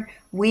yarn.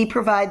 We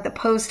provide the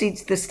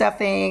postage, the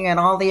stuffing, and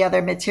all the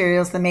other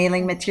materials, the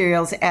mailing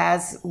materials,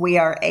 as we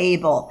are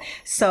able.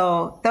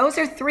 So those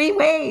are 3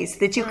 ways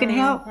that you can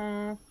help.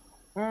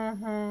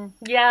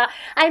 Yeah,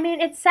 I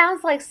mean, it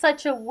sounds like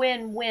such a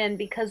win-win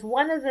because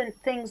one of the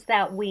things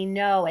that we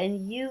know,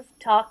 and you've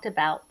talked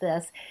about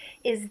this,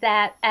 is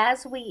that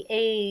as we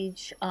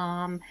age,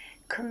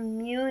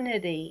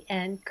 community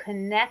and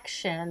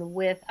connection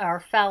with our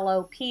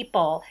fellow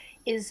people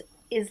is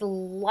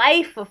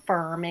life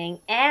affirming,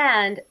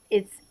 and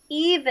it's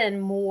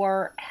even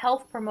more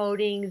health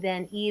promoting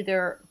than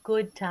either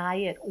good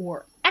diet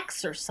or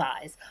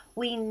exercise.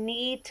 We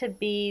need to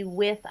be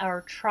with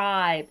our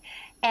tribe.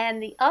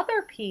 And the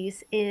other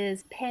piece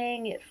is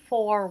paying it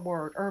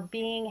forward or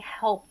being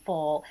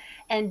helpful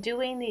and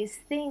doing these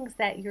things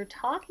that you're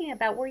talking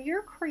about, where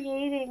you're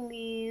creating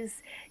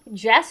these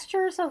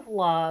gestures of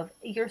love.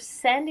 You're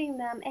sending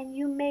them, and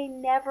you may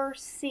never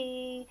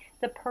see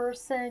the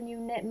person.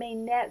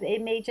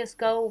 It may just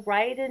go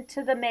right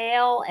into the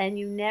mail, and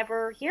you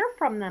never hear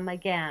from them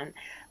again.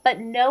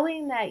 But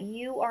knowing that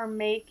you are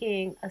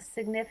making a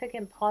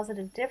significant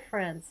positive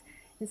difference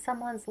in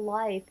someone's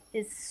life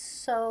is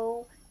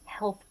so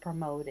health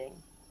promoting.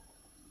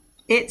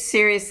 It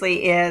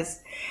seriously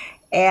is.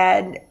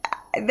 And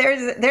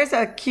there's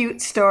a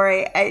cute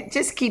story. It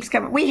just keeps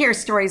coming. We hear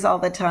stories all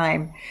the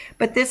time,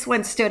 but this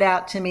one stood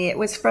out to me. It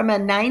was from a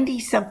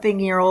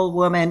 90-something-year-old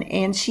woman,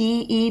 and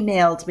she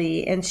emailed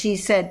me, and she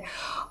said,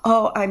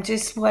 "Oh, I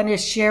just want to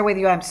share with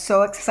you. I'm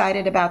so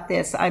excited about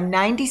this. I'm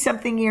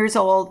 90-something years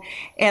old,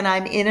 and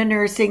I'm in a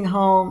nursing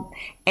home."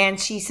 And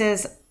she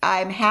says,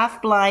 "I'm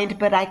half blind,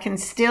 but I can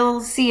still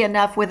see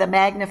enough with a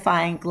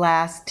magnifying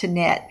glass to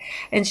knit."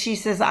 And she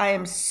says, "I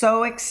am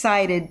so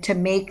excited to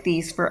make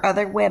these for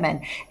other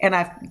women. And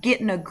I've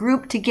gotten a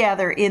group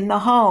together in the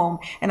home,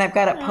 and I've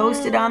got it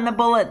posted on the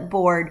bulletin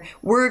board.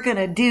 We're going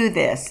to do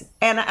this."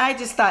 And I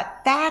just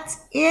thought, that's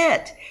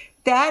it.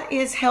 That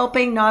is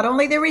helping not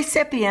only the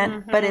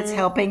recipient, but it's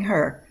helping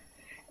her.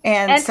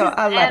 And so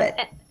I love it.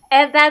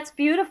 And that's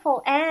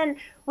beautiful. And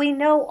we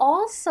know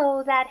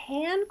also that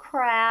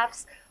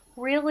handcrafts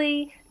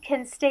really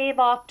can stave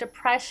off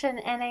depression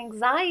and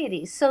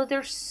anxiety. So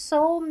there's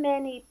so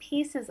many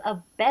pieces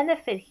of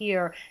benefit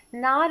here,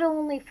 not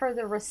only for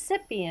the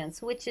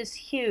recipients, which is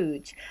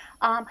huge,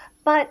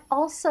 but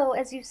also,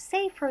 as you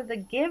say, for the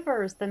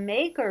givers, the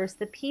makers,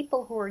 the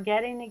people who are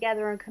getting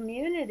together in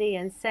community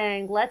and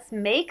saying, let's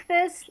make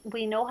this,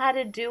 we know how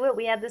to do it,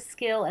 we have the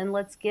skill, and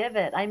let's give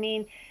it. I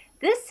mean,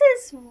 this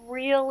is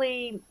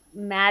really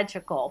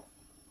magical.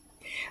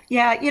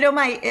 Yeah,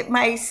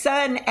 my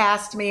son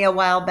asked me a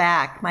while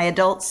back, my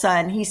adult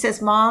son, he says,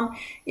 "Mom,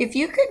 if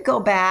you could go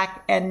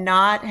back and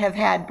not have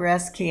had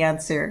breast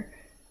cancer,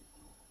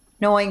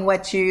 knowing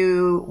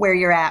where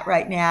you're at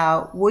right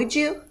now, would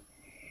you?"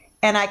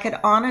 And I could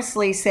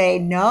honestly say,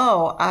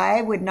 no,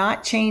 I would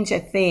not change a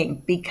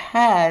thing,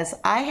 because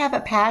I have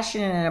a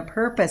passion and a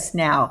purpose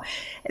now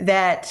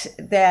that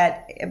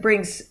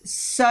brings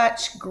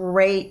such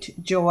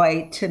great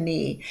joy to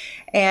me.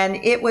 And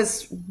it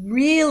was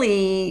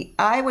really,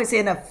 I was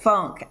in a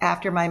funk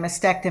after my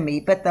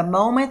mastectomy, but the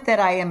moment that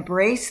I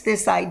embraced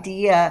this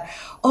idea,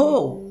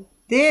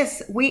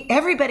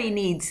 everybody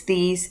needs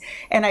these,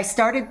 and I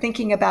started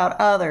thinking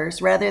about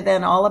others rather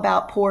than all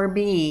about poor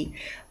me,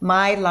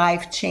 my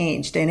life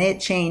changed, and it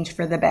changed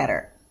for the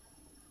better.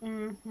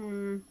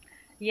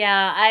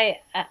 Yeah,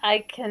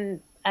 I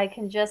can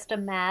just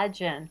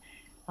imagine,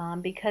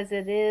 because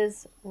it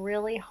is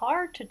really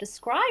hard to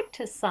describe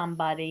to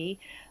somebody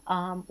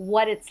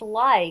what it's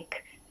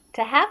like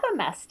to have a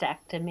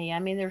mastectomy. I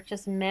mean, there's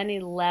just many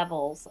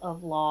levels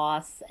of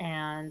loss,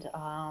 and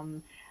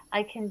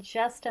I can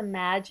just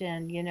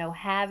imagine,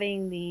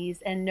 having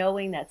these and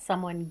knowing that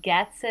someone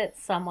gets it,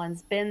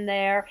 someone's been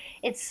there.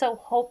 It's so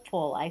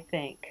hopeful, I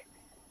think.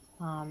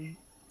 To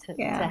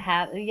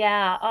have,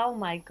 yeah, oh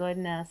my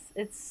goodness,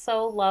 it's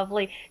so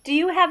lovely. Do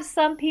you have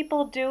some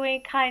people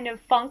doing kind of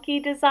funky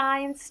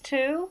designs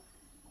too?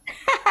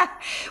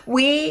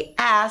 We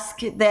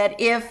ask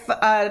that if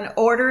an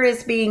order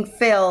is being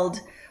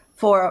filled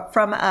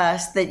from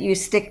us, that you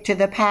stick to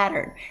the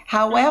pattern.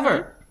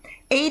 However,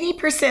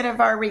 80% of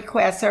our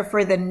requests are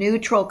for the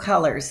neutral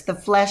colors, the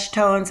flesh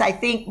tones. I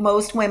think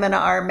most women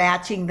are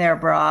matching their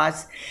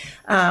bras.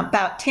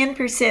 About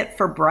 10%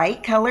 for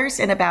bright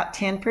colors and about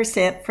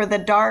 10% for the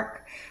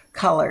dark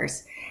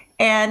colors.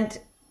 And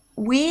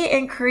we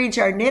encourage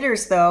our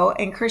knitters, though,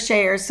 and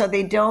crocheters, so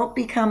they don't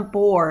become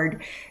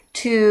bored,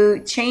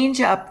 to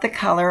change up the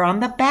color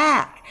on the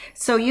back.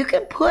 So you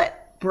can put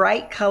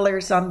bright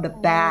colors on the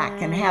back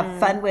and have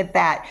fun with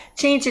that.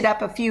 Change it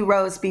up a few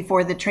rows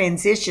before the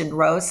transition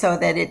row so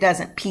that it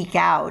doesn't peek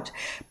out.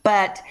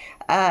 But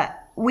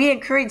we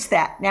encourage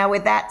that. Now,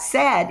 with that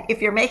said,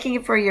 if you're making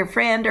it for your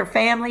friend or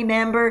family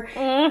member,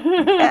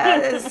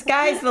 the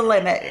sky's the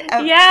limit.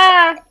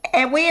 Yeah.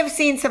 And we have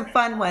seen some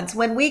fun ones.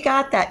 When we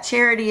got that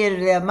Charity of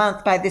the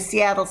Month by the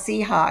Seattle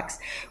Seahawks,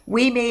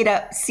 we made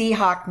up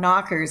Seahawk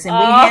knockers and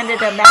we handed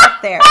them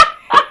out there.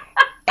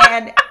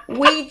 And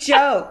we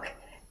joke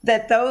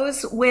that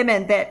those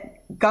women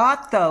that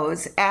got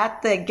those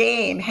at the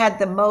game had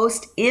the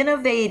most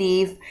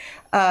innovative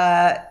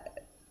Seahawks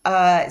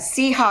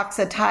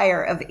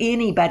attire of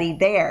anybody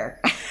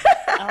there.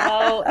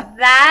 Oh,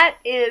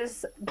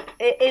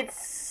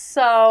 it's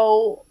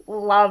so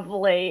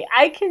lovely.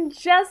 I can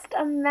just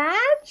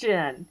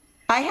imagine.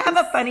 I have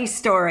a funny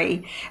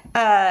story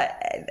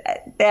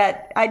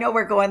that I know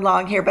we're going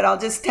long here, but I'll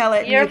just tell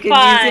it and you can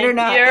use it or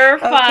not. You're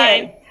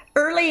fine.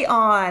 Early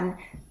on,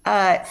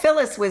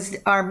 Phyllis was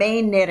our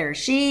main knitter.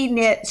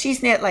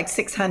 She's knit like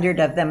 600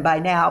 of them by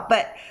now,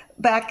 but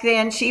back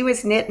then she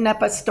was knitting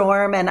up a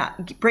storm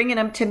and bringing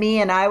them to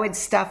me, and I would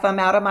stuff them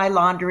out of my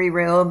laundry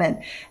room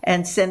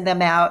and send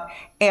them out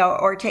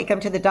or take them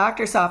to the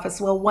doctor's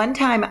office. Well, one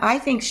time I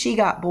think she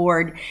got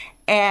bored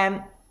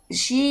and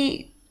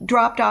she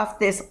dropped off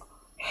this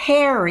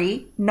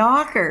hairy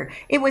knocker.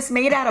 It was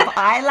made out of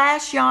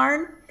eyelash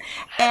yarn,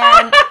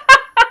 and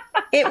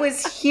it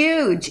was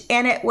huge,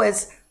 and it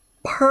was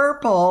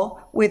purple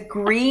with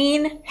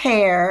green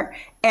hair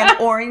and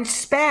orange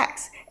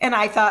specks. And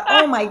I thought,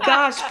 oh my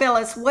gosh,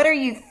 Phyllis, what are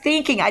you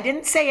thinking? I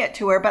didn't say it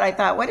to her, but I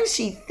thought, what is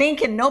she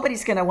thinking?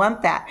 Nobody's going to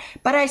want that.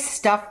 But I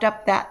stuffed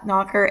up that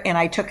knocker and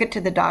I took it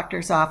to the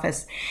doctor's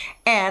office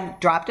and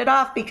dropped it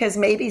off because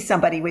maybe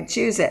somebody would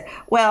choose it.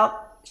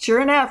 Well, sure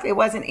enough, it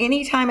wasn't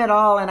any time at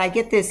all. And I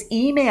get this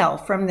email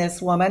from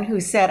this woman who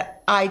said,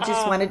 I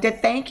just wanted to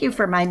thank you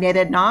for my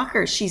knitted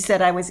knockers. She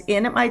said, I was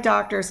in at my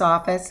doctor's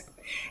office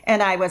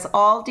and I was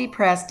all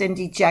depressed and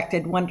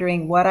dejected,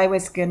 wondering what I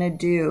was going to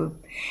do.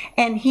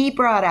 And he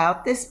brought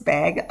out this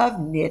bag of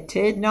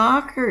knitted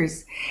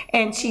knockers.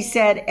 And she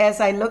said,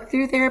 as I looked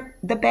through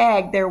the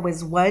bag, there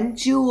was one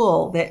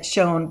jewel that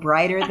shone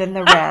brighter than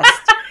the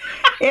rest.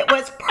 It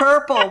was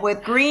purple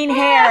with green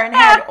hair and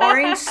had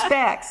orange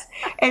specks.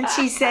 And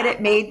she said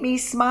it made me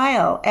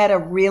smile at a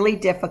really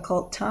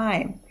difficult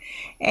time.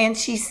 And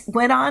she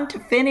went on to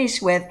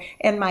finish with,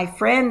 and my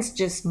friends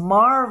just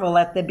marvel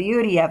at the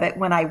beauty of it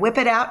when I whip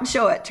it out and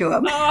show it to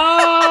them.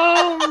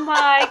 Oh,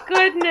 my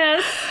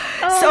goodness.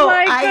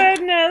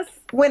 Goodness.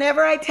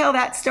 Whenever I tell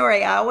that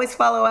story, I always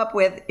follow up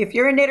with, if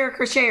you're a knitter or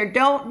crocheter,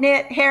 don't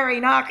knit hairy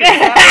knockers.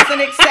 That was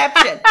an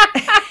exception.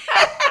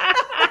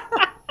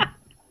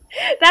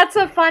 That's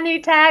a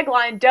funny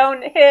tagline.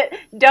 Don't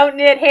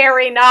knit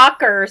hairy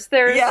knockers.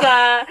 There's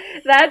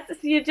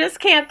you just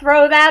can't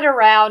throw that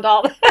around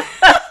all.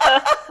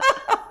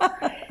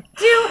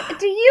 Do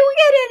you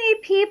get any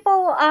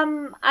people?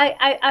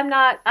 I'm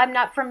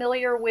not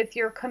familiar with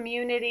your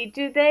community.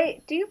 Do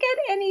you get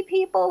any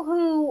people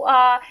who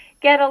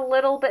get a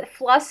little bit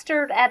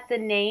flustered at the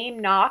name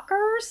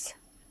knockers?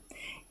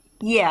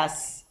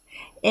 Yes,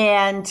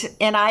 and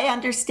I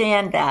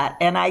understand that,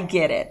 and I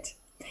get it.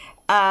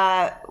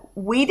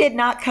 We did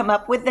not come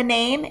up with the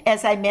name.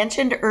 As I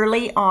mentioned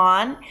early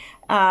on,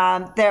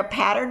 the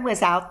pattern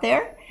was out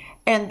there,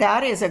 and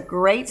that is a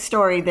great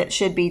story that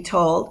should be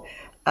told.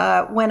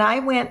 When I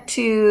went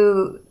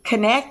to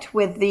connect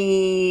with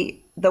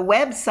the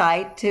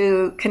website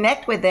to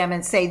connect with them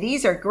and say,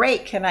 these are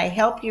great, can I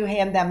help you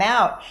hand them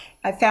out?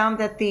 I found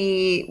that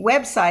the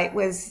website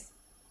was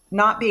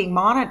not being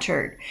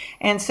monitored.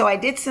 And so I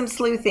did some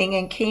sleuthing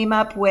and came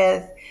up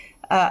with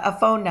a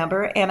phone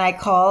number, and I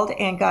called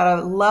and got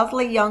a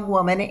lovely young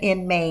woman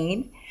in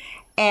Maine.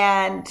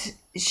 And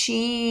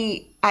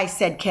I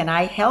said, can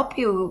I help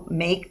you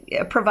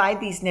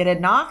provide these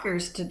knitted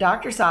knockers to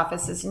doctor's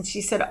offices? And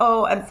she said,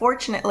 oh,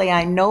 unfortunately,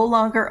 I no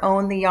longer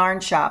own the yarn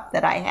shop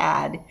that I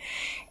had.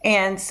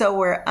 And so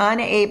we're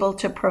unable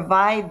to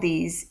provide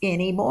these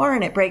anymore.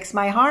 And it breaks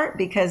my heart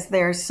because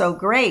they're so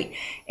great.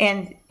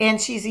 And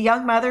she's a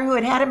young mother who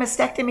had a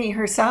mastectomy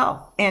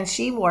herself, and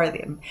she wore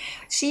them.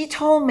 She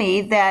told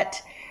me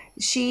that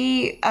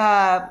she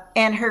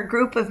and her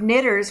group of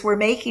knitters were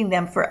making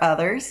them for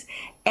others.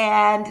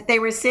 And they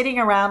were sitting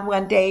around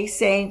one day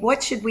saying,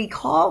 what should we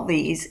call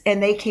these?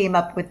 And they came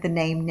up with the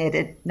name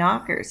Knitted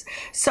Knockers.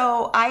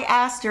 So I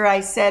asked her,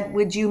 I said,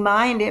 would you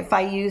mind if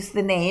I use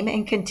the name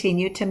and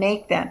continue to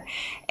make them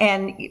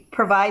and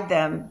provide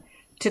them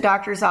to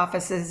doctors'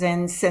 offices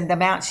and send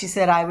them out? She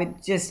said, I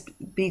would just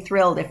be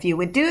thrilled if you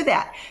would do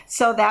that.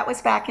 So that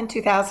was back in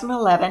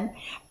 2011.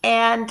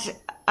 And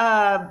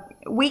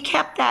we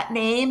kept that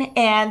name,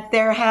 and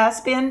there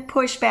has been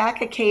pushback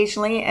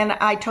occasionally, and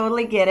I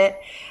totally get it.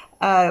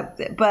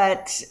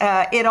 But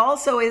it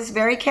also is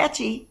very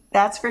catchy,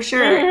 that's for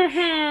sure.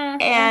 Mm-hmm,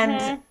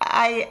 and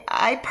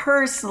I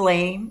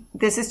personally,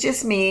 this is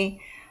just me,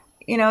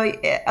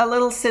 a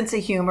little sense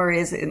of humor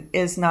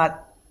is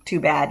not too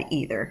bad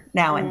either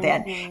now and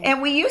then.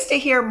 And we used to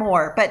hear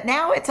more, but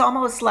now it's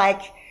almost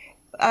like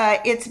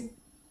it's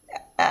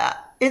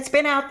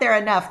been out there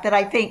enough that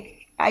I think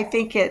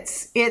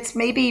it's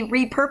maybe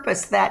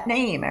repurposed that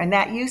name and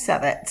that use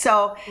of it.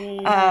 So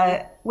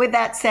with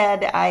that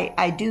said,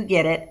 I do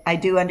get it. I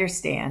do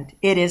understand.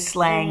 It is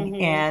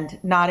slang and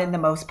not in the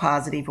most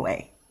positive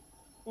way.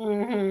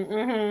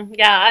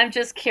 Yeah, I'm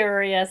just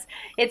curious.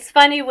 It's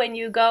funny when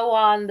you go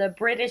on the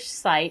British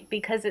site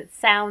because it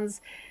sounds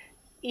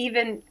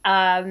even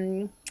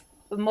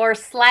more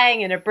slang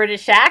in a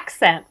British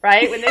accent,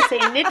 right? When they say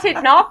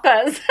knitted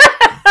knockers.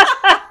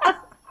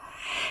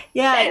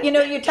 Yeah,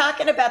 you're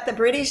talking about the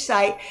British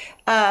site.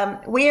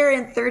 We are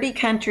in 30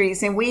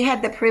 countries, and we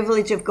had the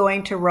privilege of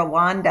going to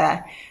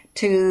Rwanda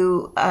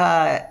to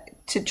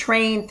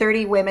train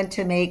 30 women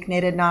to make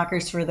knitted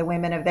knockers for the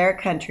women of their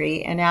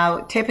country. And now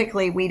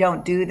typically we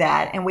don't do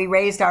that. And we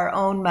raised our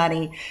own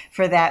money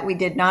for that. We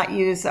did not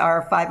use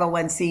our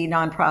 501c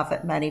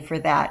nonprofit money for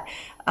that.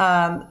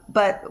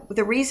 But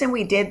the reason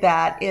we did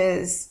that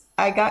is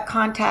I got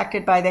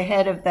contacted by the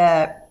head of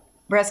the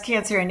Breast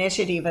Cancer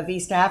Initiative of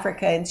East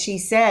Africa, and she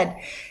said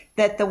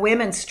that the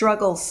women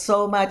struggle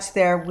so much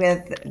there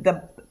with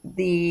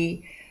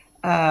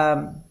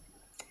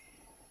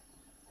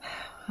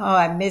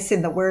I'm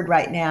missing the word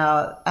right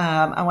now.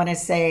 I want to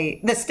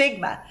say the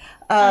stigma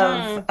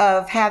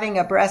of having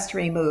a breast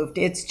removed.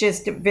 It's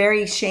just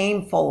very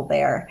shameful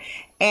there.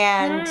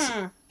 And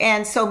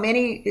so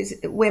many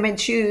women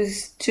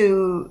choose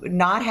to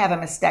not have a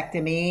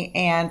mastectomy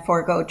and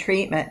forego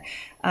treatment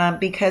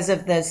because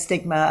of the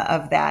stigma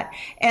of that.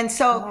 And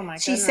so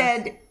she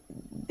said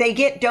they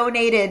get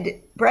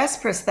donated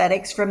breast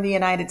prosthetics from the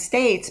United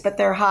States, but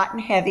they're hot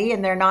and heavy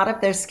and they're not of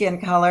their skin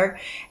color.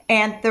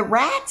 And the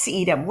rats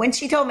eat them. When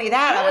she told me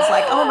that, I was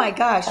like, oh my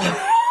gosh.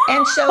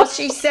 And so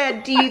she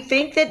said, do you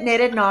think that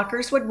knitted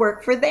knockers would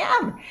work for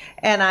them?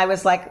 And I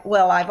was like,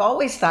 well, I've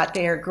always thought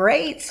they are a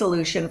great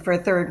solution for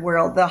third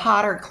world, the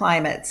hotter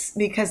climates,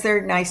 because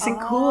they're nice and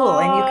cool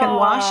and you can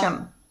wash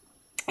them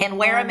and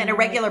wear them in a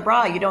regular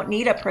bra. You don't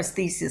need a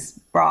prosthesis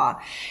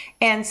bra.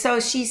 And so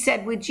she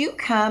said, would you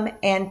come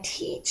and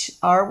teach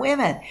our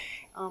women?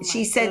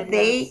 She said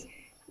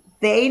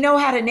they know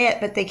how to knit,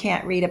 but they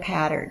can't read a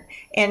pattern.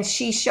 And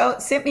she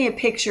sent me a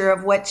picture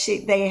of what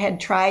they had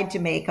tried to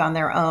make on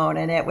their own,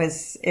 and it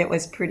was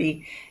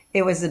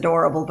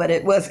adorable, but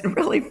it wasn't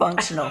really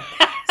functional.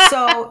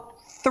 So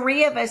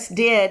 3 of us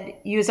did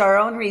use our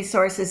own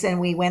resources, and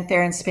we went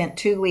there and spent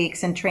 2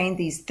 weeks and trained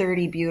these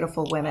 30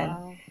 beautiful women.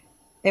 Wow.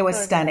 It was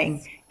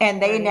stunning.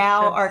 And they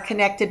now are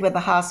connected with the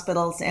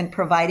hospitals and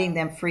providing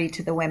them free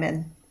to the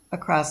women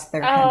across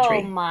their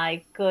country. Oh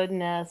my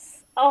goodness.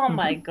 Oh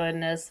my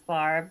goodness,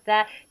 Barb.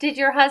 Did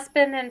your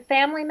husband and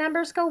family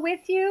members go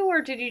with you,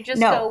 or did you just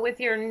go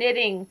with your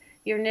knitting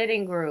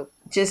group?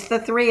 Just the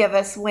 3 of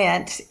us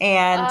went,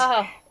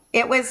 and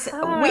it was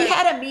we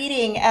had a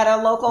meeting at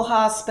a local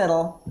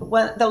hospital,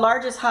 the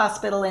largest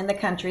hospital in the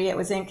country. It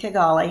was in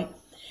Kigali.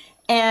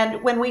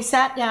 And when we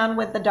sat down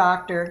with the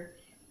doctor,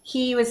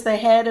 he was the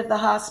head of the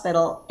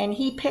hospital, and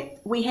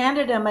we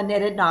handed him a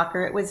knitted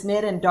knocker. It was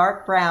knit in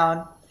dark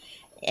brown,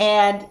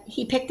 and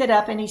he picked it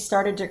up and he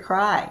started to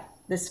cry,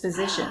 this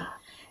physician.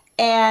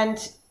 And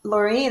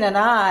Laureen and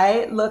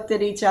I looked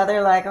at each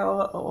other like,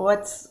 oh,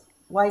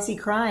 why is he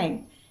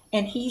crying?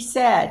 And he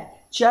said,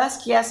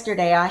 just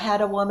yesterday I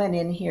had a woman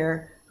in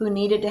here who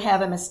needed to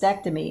have a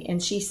mastectomy,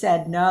 and she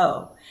said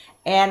no.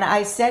 And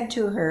I said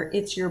to her,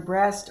 it's your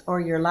breast or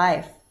your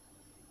life.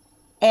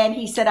 And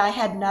he said, I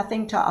had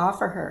nothing to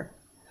offer her.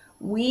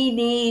 We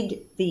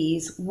need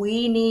these.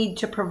 We need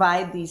to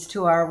provide these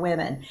to our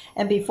women.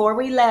 And before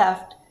we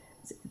left,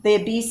 the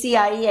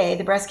BCIEA,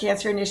 the Breast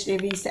Cancer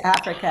Initiative East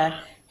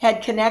Africa,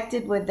 had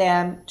connected with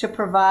them to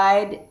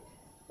provide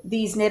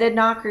these knitted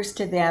knockers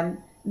to them,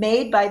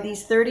 made by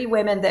these 30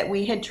 women that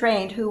we had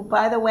trained, who,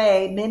 by the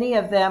way, many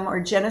of them are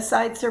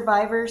genocide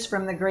survivors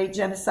from the Great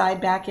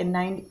Genocide back in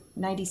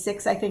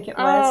 96, I think it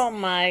was. Oh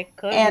my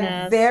goodness.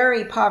 And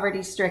very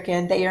poverty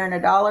stricken. They earn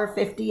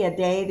 $1.50 a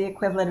day, the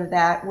equivalent of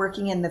that,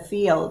 working in the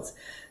fields.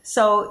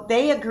 So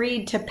they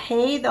agreed to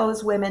pay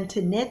those women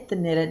to knit the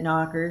knitted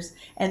knockers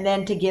and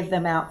then to give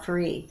them out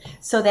free.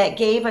 So that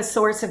gave a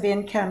source of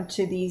income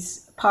to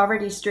these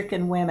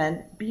poverty-stricken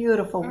women,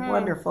 beautiful,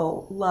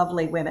 wonderful,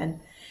 lovely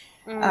women,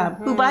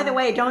 who, by the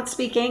way, don't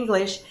speak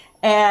English.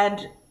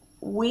 And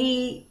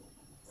we,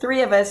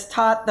 3 of us,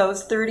 taught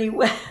those 30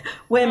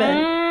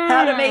 women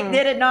how to make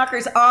knitted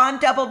knockers on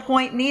double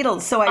point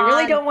needles. So I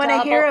really don't want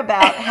to hear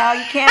about how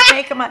you can't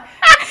make them on...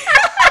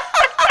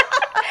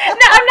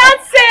 No, I'm not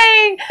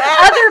saying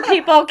other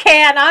people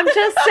can. I'm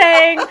just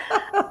saying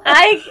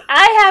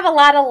I have a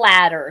lot of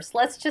ladders.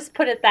 Let's just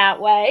put it that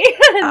way.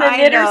 And the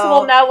knitters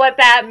will know what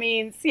that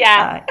means.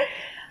 Yeah.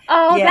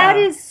 That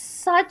is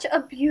such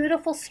a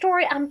beautiful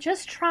story. I'm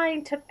just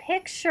trying to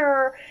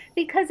picture,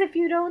 because if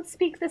you don't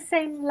speak the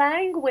same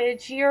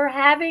language, you're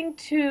having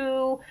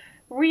to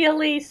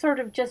really sort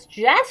of just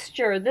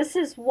gesture. This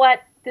is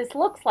what this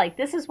looks like.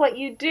 This is what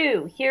you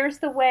do. Here's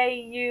the way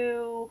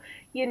you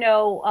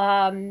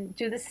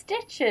do the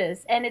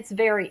stitches. And it's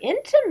very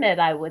intimate,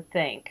 I would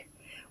think.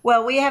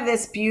 Well, we have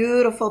this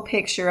beautiful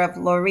picture of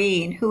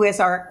Laureen, who is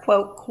our,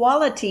 quote,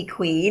 quality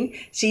queen.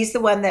 She's the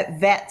one that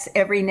vets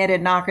every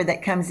knitted knocker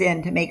that comes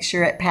in to make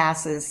sure it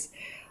passes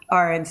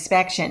our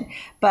inspection.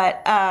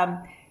 But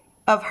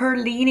of her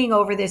leaning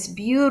over this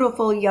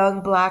beautiful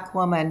young Black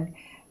woman,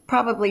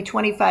 probably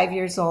 25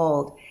 years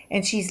old,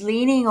 and she's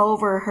leaning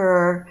over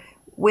her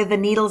with the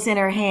needles in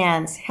her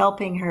hands,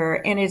 helping her.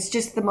 And it's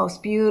just the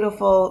most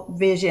beautiful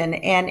vision.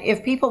 And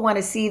if people want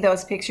to see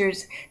those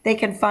pictures, they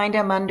can find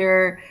them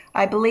under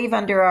our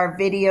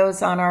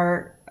videos on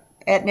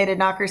at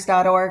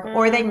knittedknockers.org,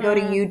 or they can go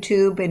to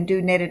YouTube and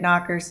do knitted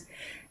knockers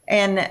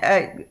and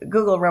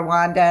Google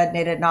Rwanda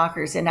knitted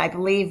knockers. And I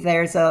believe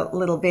there's a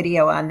little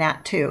video on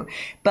that too.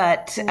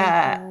 But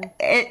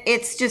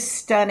it's just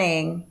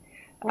stunning.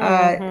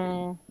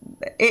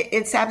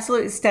 It's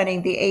absolutely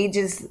stunning. The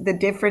ages, the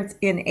difference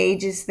in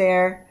ages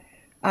there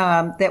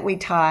that we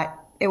taught.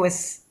 It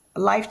was a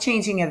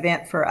life-changing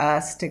event for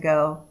us to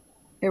go.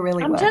 It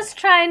really was. I'm just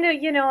trying to,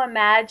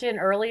 imagine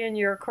early in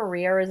your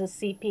career as a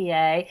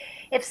CPA,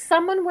 if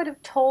someone would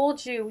have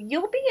told you,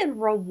 you'll be in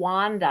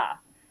Rwanda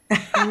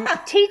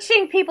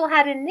teaching people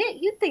how to knit,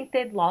 you'd think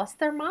they'd lost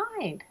their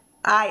mind.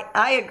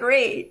 I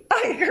agree.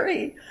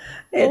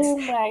 Oh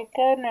my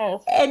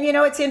goodness. And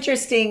it's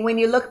interesting when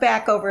you look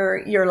back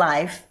over your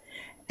life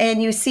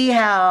and you see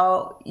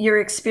how your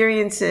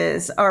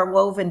experiences are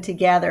woven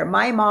together.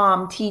 My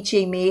mom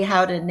teaching me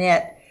how to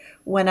knit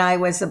when I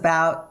was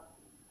about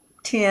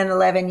 10,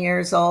 11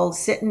 years old,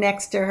 sitting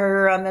next to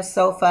her on the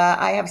sofa.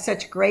 I have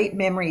such great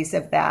memories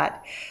of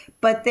that.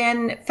 But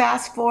then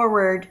fast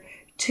forward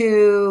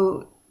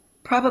to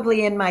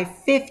probably in my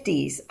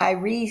 50s, I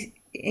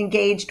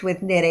engaged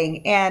with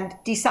knitting and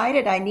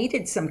decided I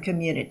needed some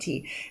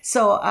community.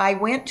 So I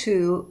went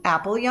to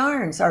Apple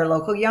Yarns, our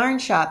local yarn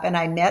shop, and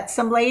I met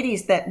some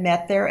ladies that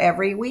met there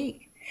every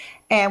week.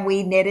 And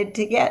we knit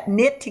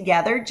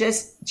together,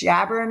 just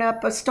jabbering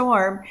up a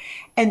storm.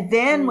 And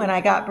then when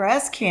I got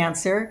breast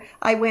cancer,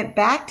 I went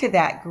back to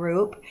that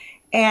group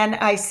and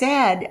I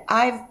said,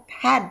 I've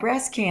had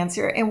breast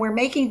cancer and we're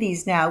making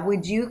these now.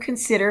 Would you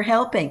consider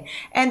helping?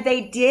 And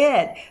they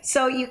did.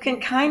 So you can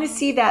kind of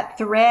see that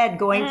thread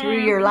going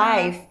through your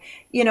life,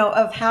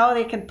 of how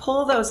they can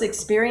pull those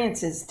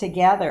experiences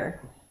together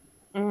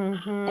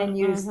and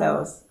use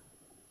those.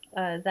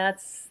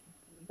 That's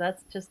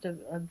just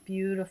a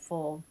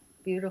beautiful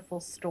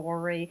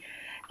story.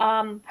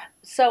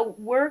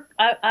 So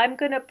I'm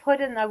going to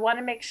put in, I want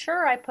to make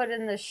sure I put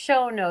in the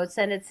show notes,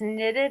 and it's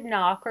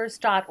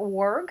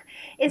knittedknockers.org.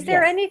 Is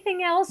there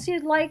anything else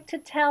you'd like to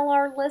tell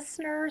our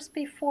listeners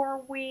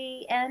before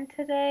we end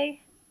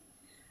today?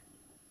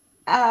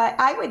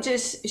 I would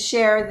just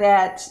share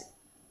that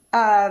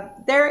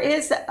there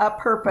is a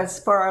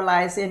purpose for our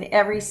lives in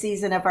every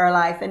season of our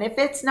life. And if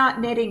it's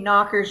not knitting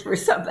knockers for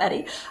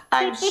somebody,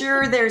 I'm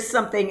sure there's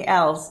something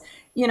else.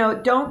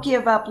 Don't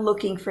give up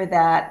looking for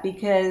that,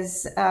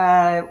 because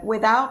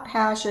without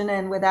passion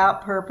and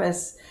without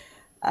purpose,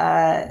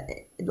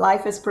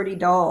 life is pretty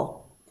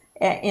dull,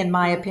 in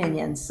my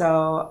opinion.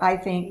 So I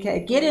think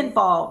get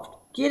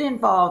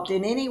involved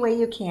in any way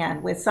you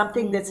can with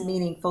something that's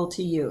meaningful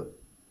to you.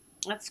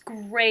 That's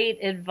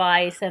great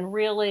advice, and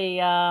really,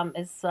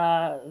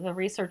 the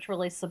research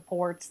really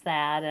supports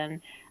that,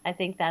 and I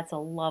think that's a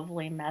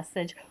lovely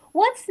message.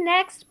 What's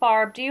next,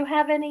 Barb? Do you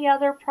have any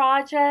other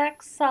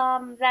projects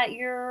that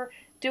you're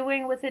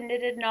doing with the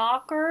Knitted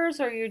Knockers,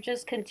 or you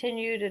just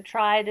continue to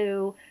try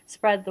to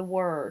spread the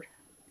word?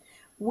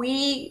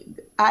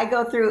 I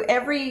go through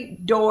every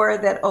door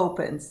that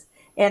opens.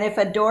 And if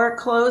a door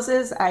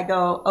closes, I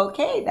go,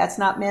 okay, that's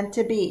not meant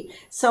to be.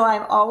 So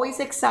I'm always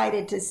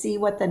excited to see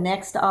what the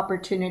next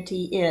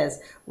opportunity is.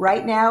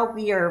 Right now,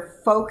 we are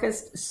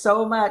focused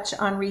so much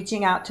on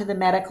reaching out to the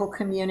medical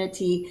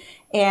community,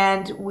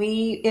 and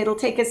it'll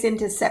take us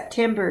into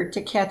September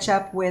to catch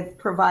up with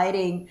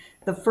providing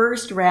the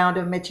first round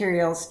of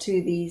materials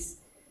to these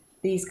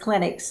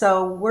clinics.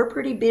 So we're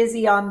pretty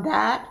busy on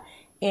that.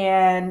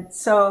 And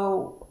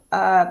so,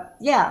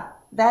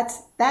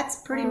 that's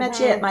pretty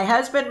much it. My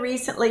husband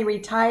recently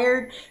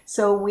retired,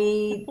 so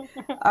we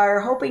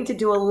are hoping to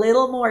do a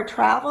little more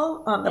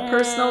travel on the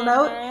personal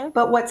note.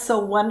 But what's so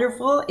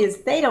wonderful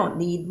is they don't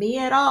need me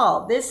at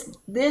all.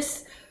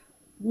 This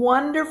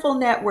wonderful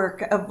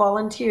network of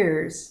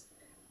volunteers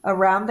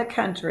around the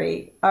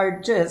country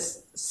are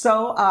just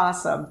so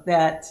awesome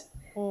that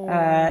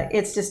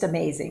it's just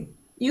amazing.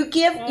 You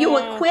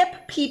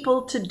equip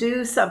people to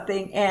do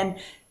something, and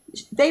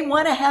they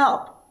want to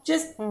help.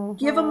 Just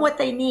give them what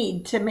they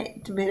need to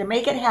make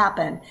it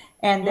happen,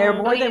 and they're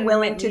more than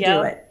willing to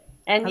do it.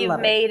 And you've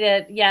made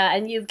it,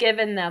 and you've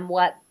given them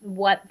what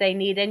they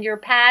need, and your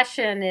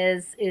passion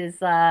is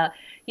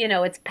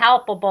it's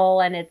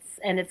palpable and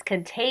it's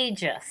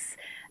contagious,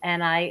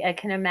 and I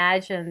can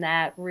imagine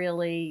that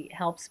really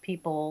helps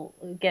people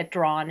get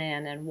drawn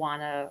in and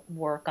want to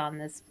work on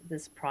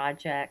this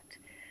project.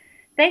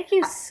 Thank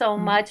you so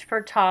much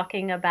for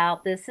talking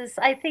about this.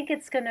 I think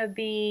it's going to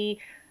be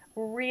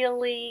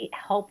really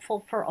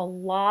helpful for a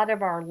lot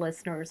of our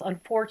listeners,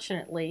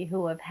 unfortunately,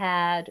 who have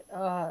had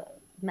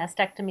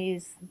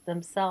mastectomies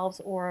themselves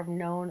or have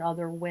known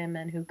other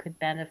women who could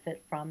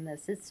benefit from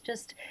this. It's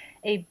just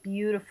a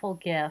beautiful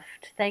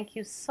gift. Thank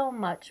you so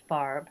much,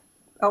 Barb.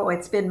 Oh,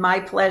 it's been my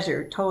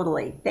pleasure,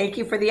 totally. Thank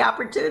you for the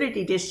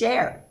opportunity to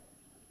share.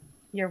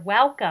 You're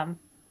welcome.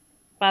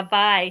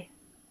 Bye-bye.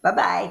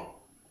 Bye-bye.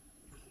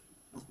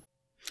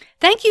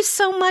 Thank you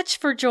so much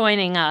for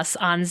joining us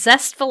on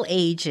Zestful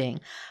Aging.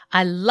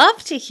 I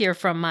love to hear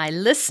from my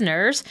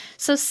listeners,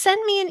 so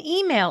send me an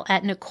email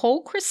at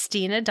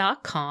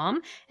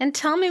NicoleChristina.com and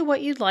tell me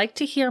what you'd like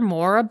to hear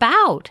more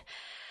about.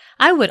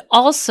 I would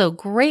also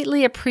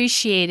greatly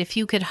appreciate if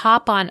you could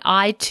hop on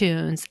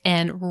iTunes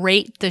and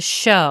rate the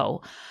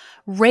show.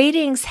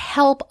 Ratings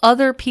help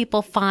other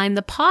people find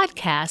the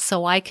podcast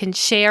so I can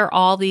share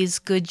all these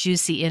good,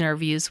 juicy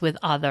interviews with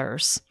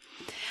others.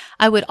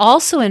 I would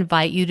also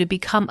invite you to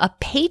become a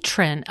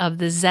patron of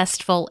the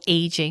Zestful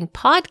Aging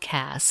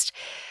podcast.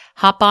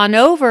 Hop on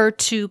over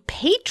to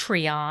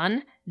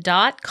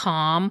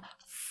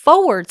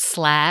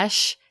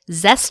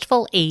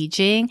patreon.com/Zestful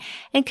Aging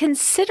and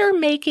consider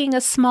making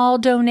a small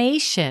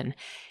donation.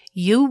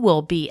 You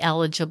will be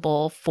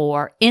eligible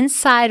for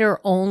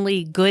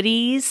insider-only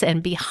goodies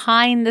and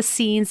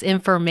behind-the-scenes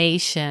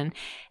information,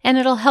 and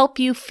it'll help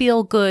you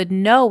feel good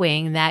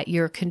knowing that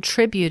you're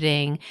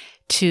contributing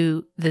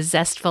to the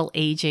Zestful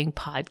Aging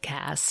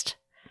podcast.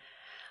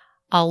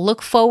 I'll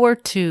look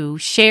forward to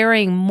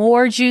sharing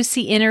more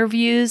juicy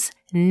interviews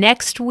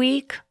next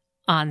week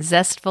on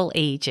Zestful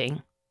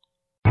Aging.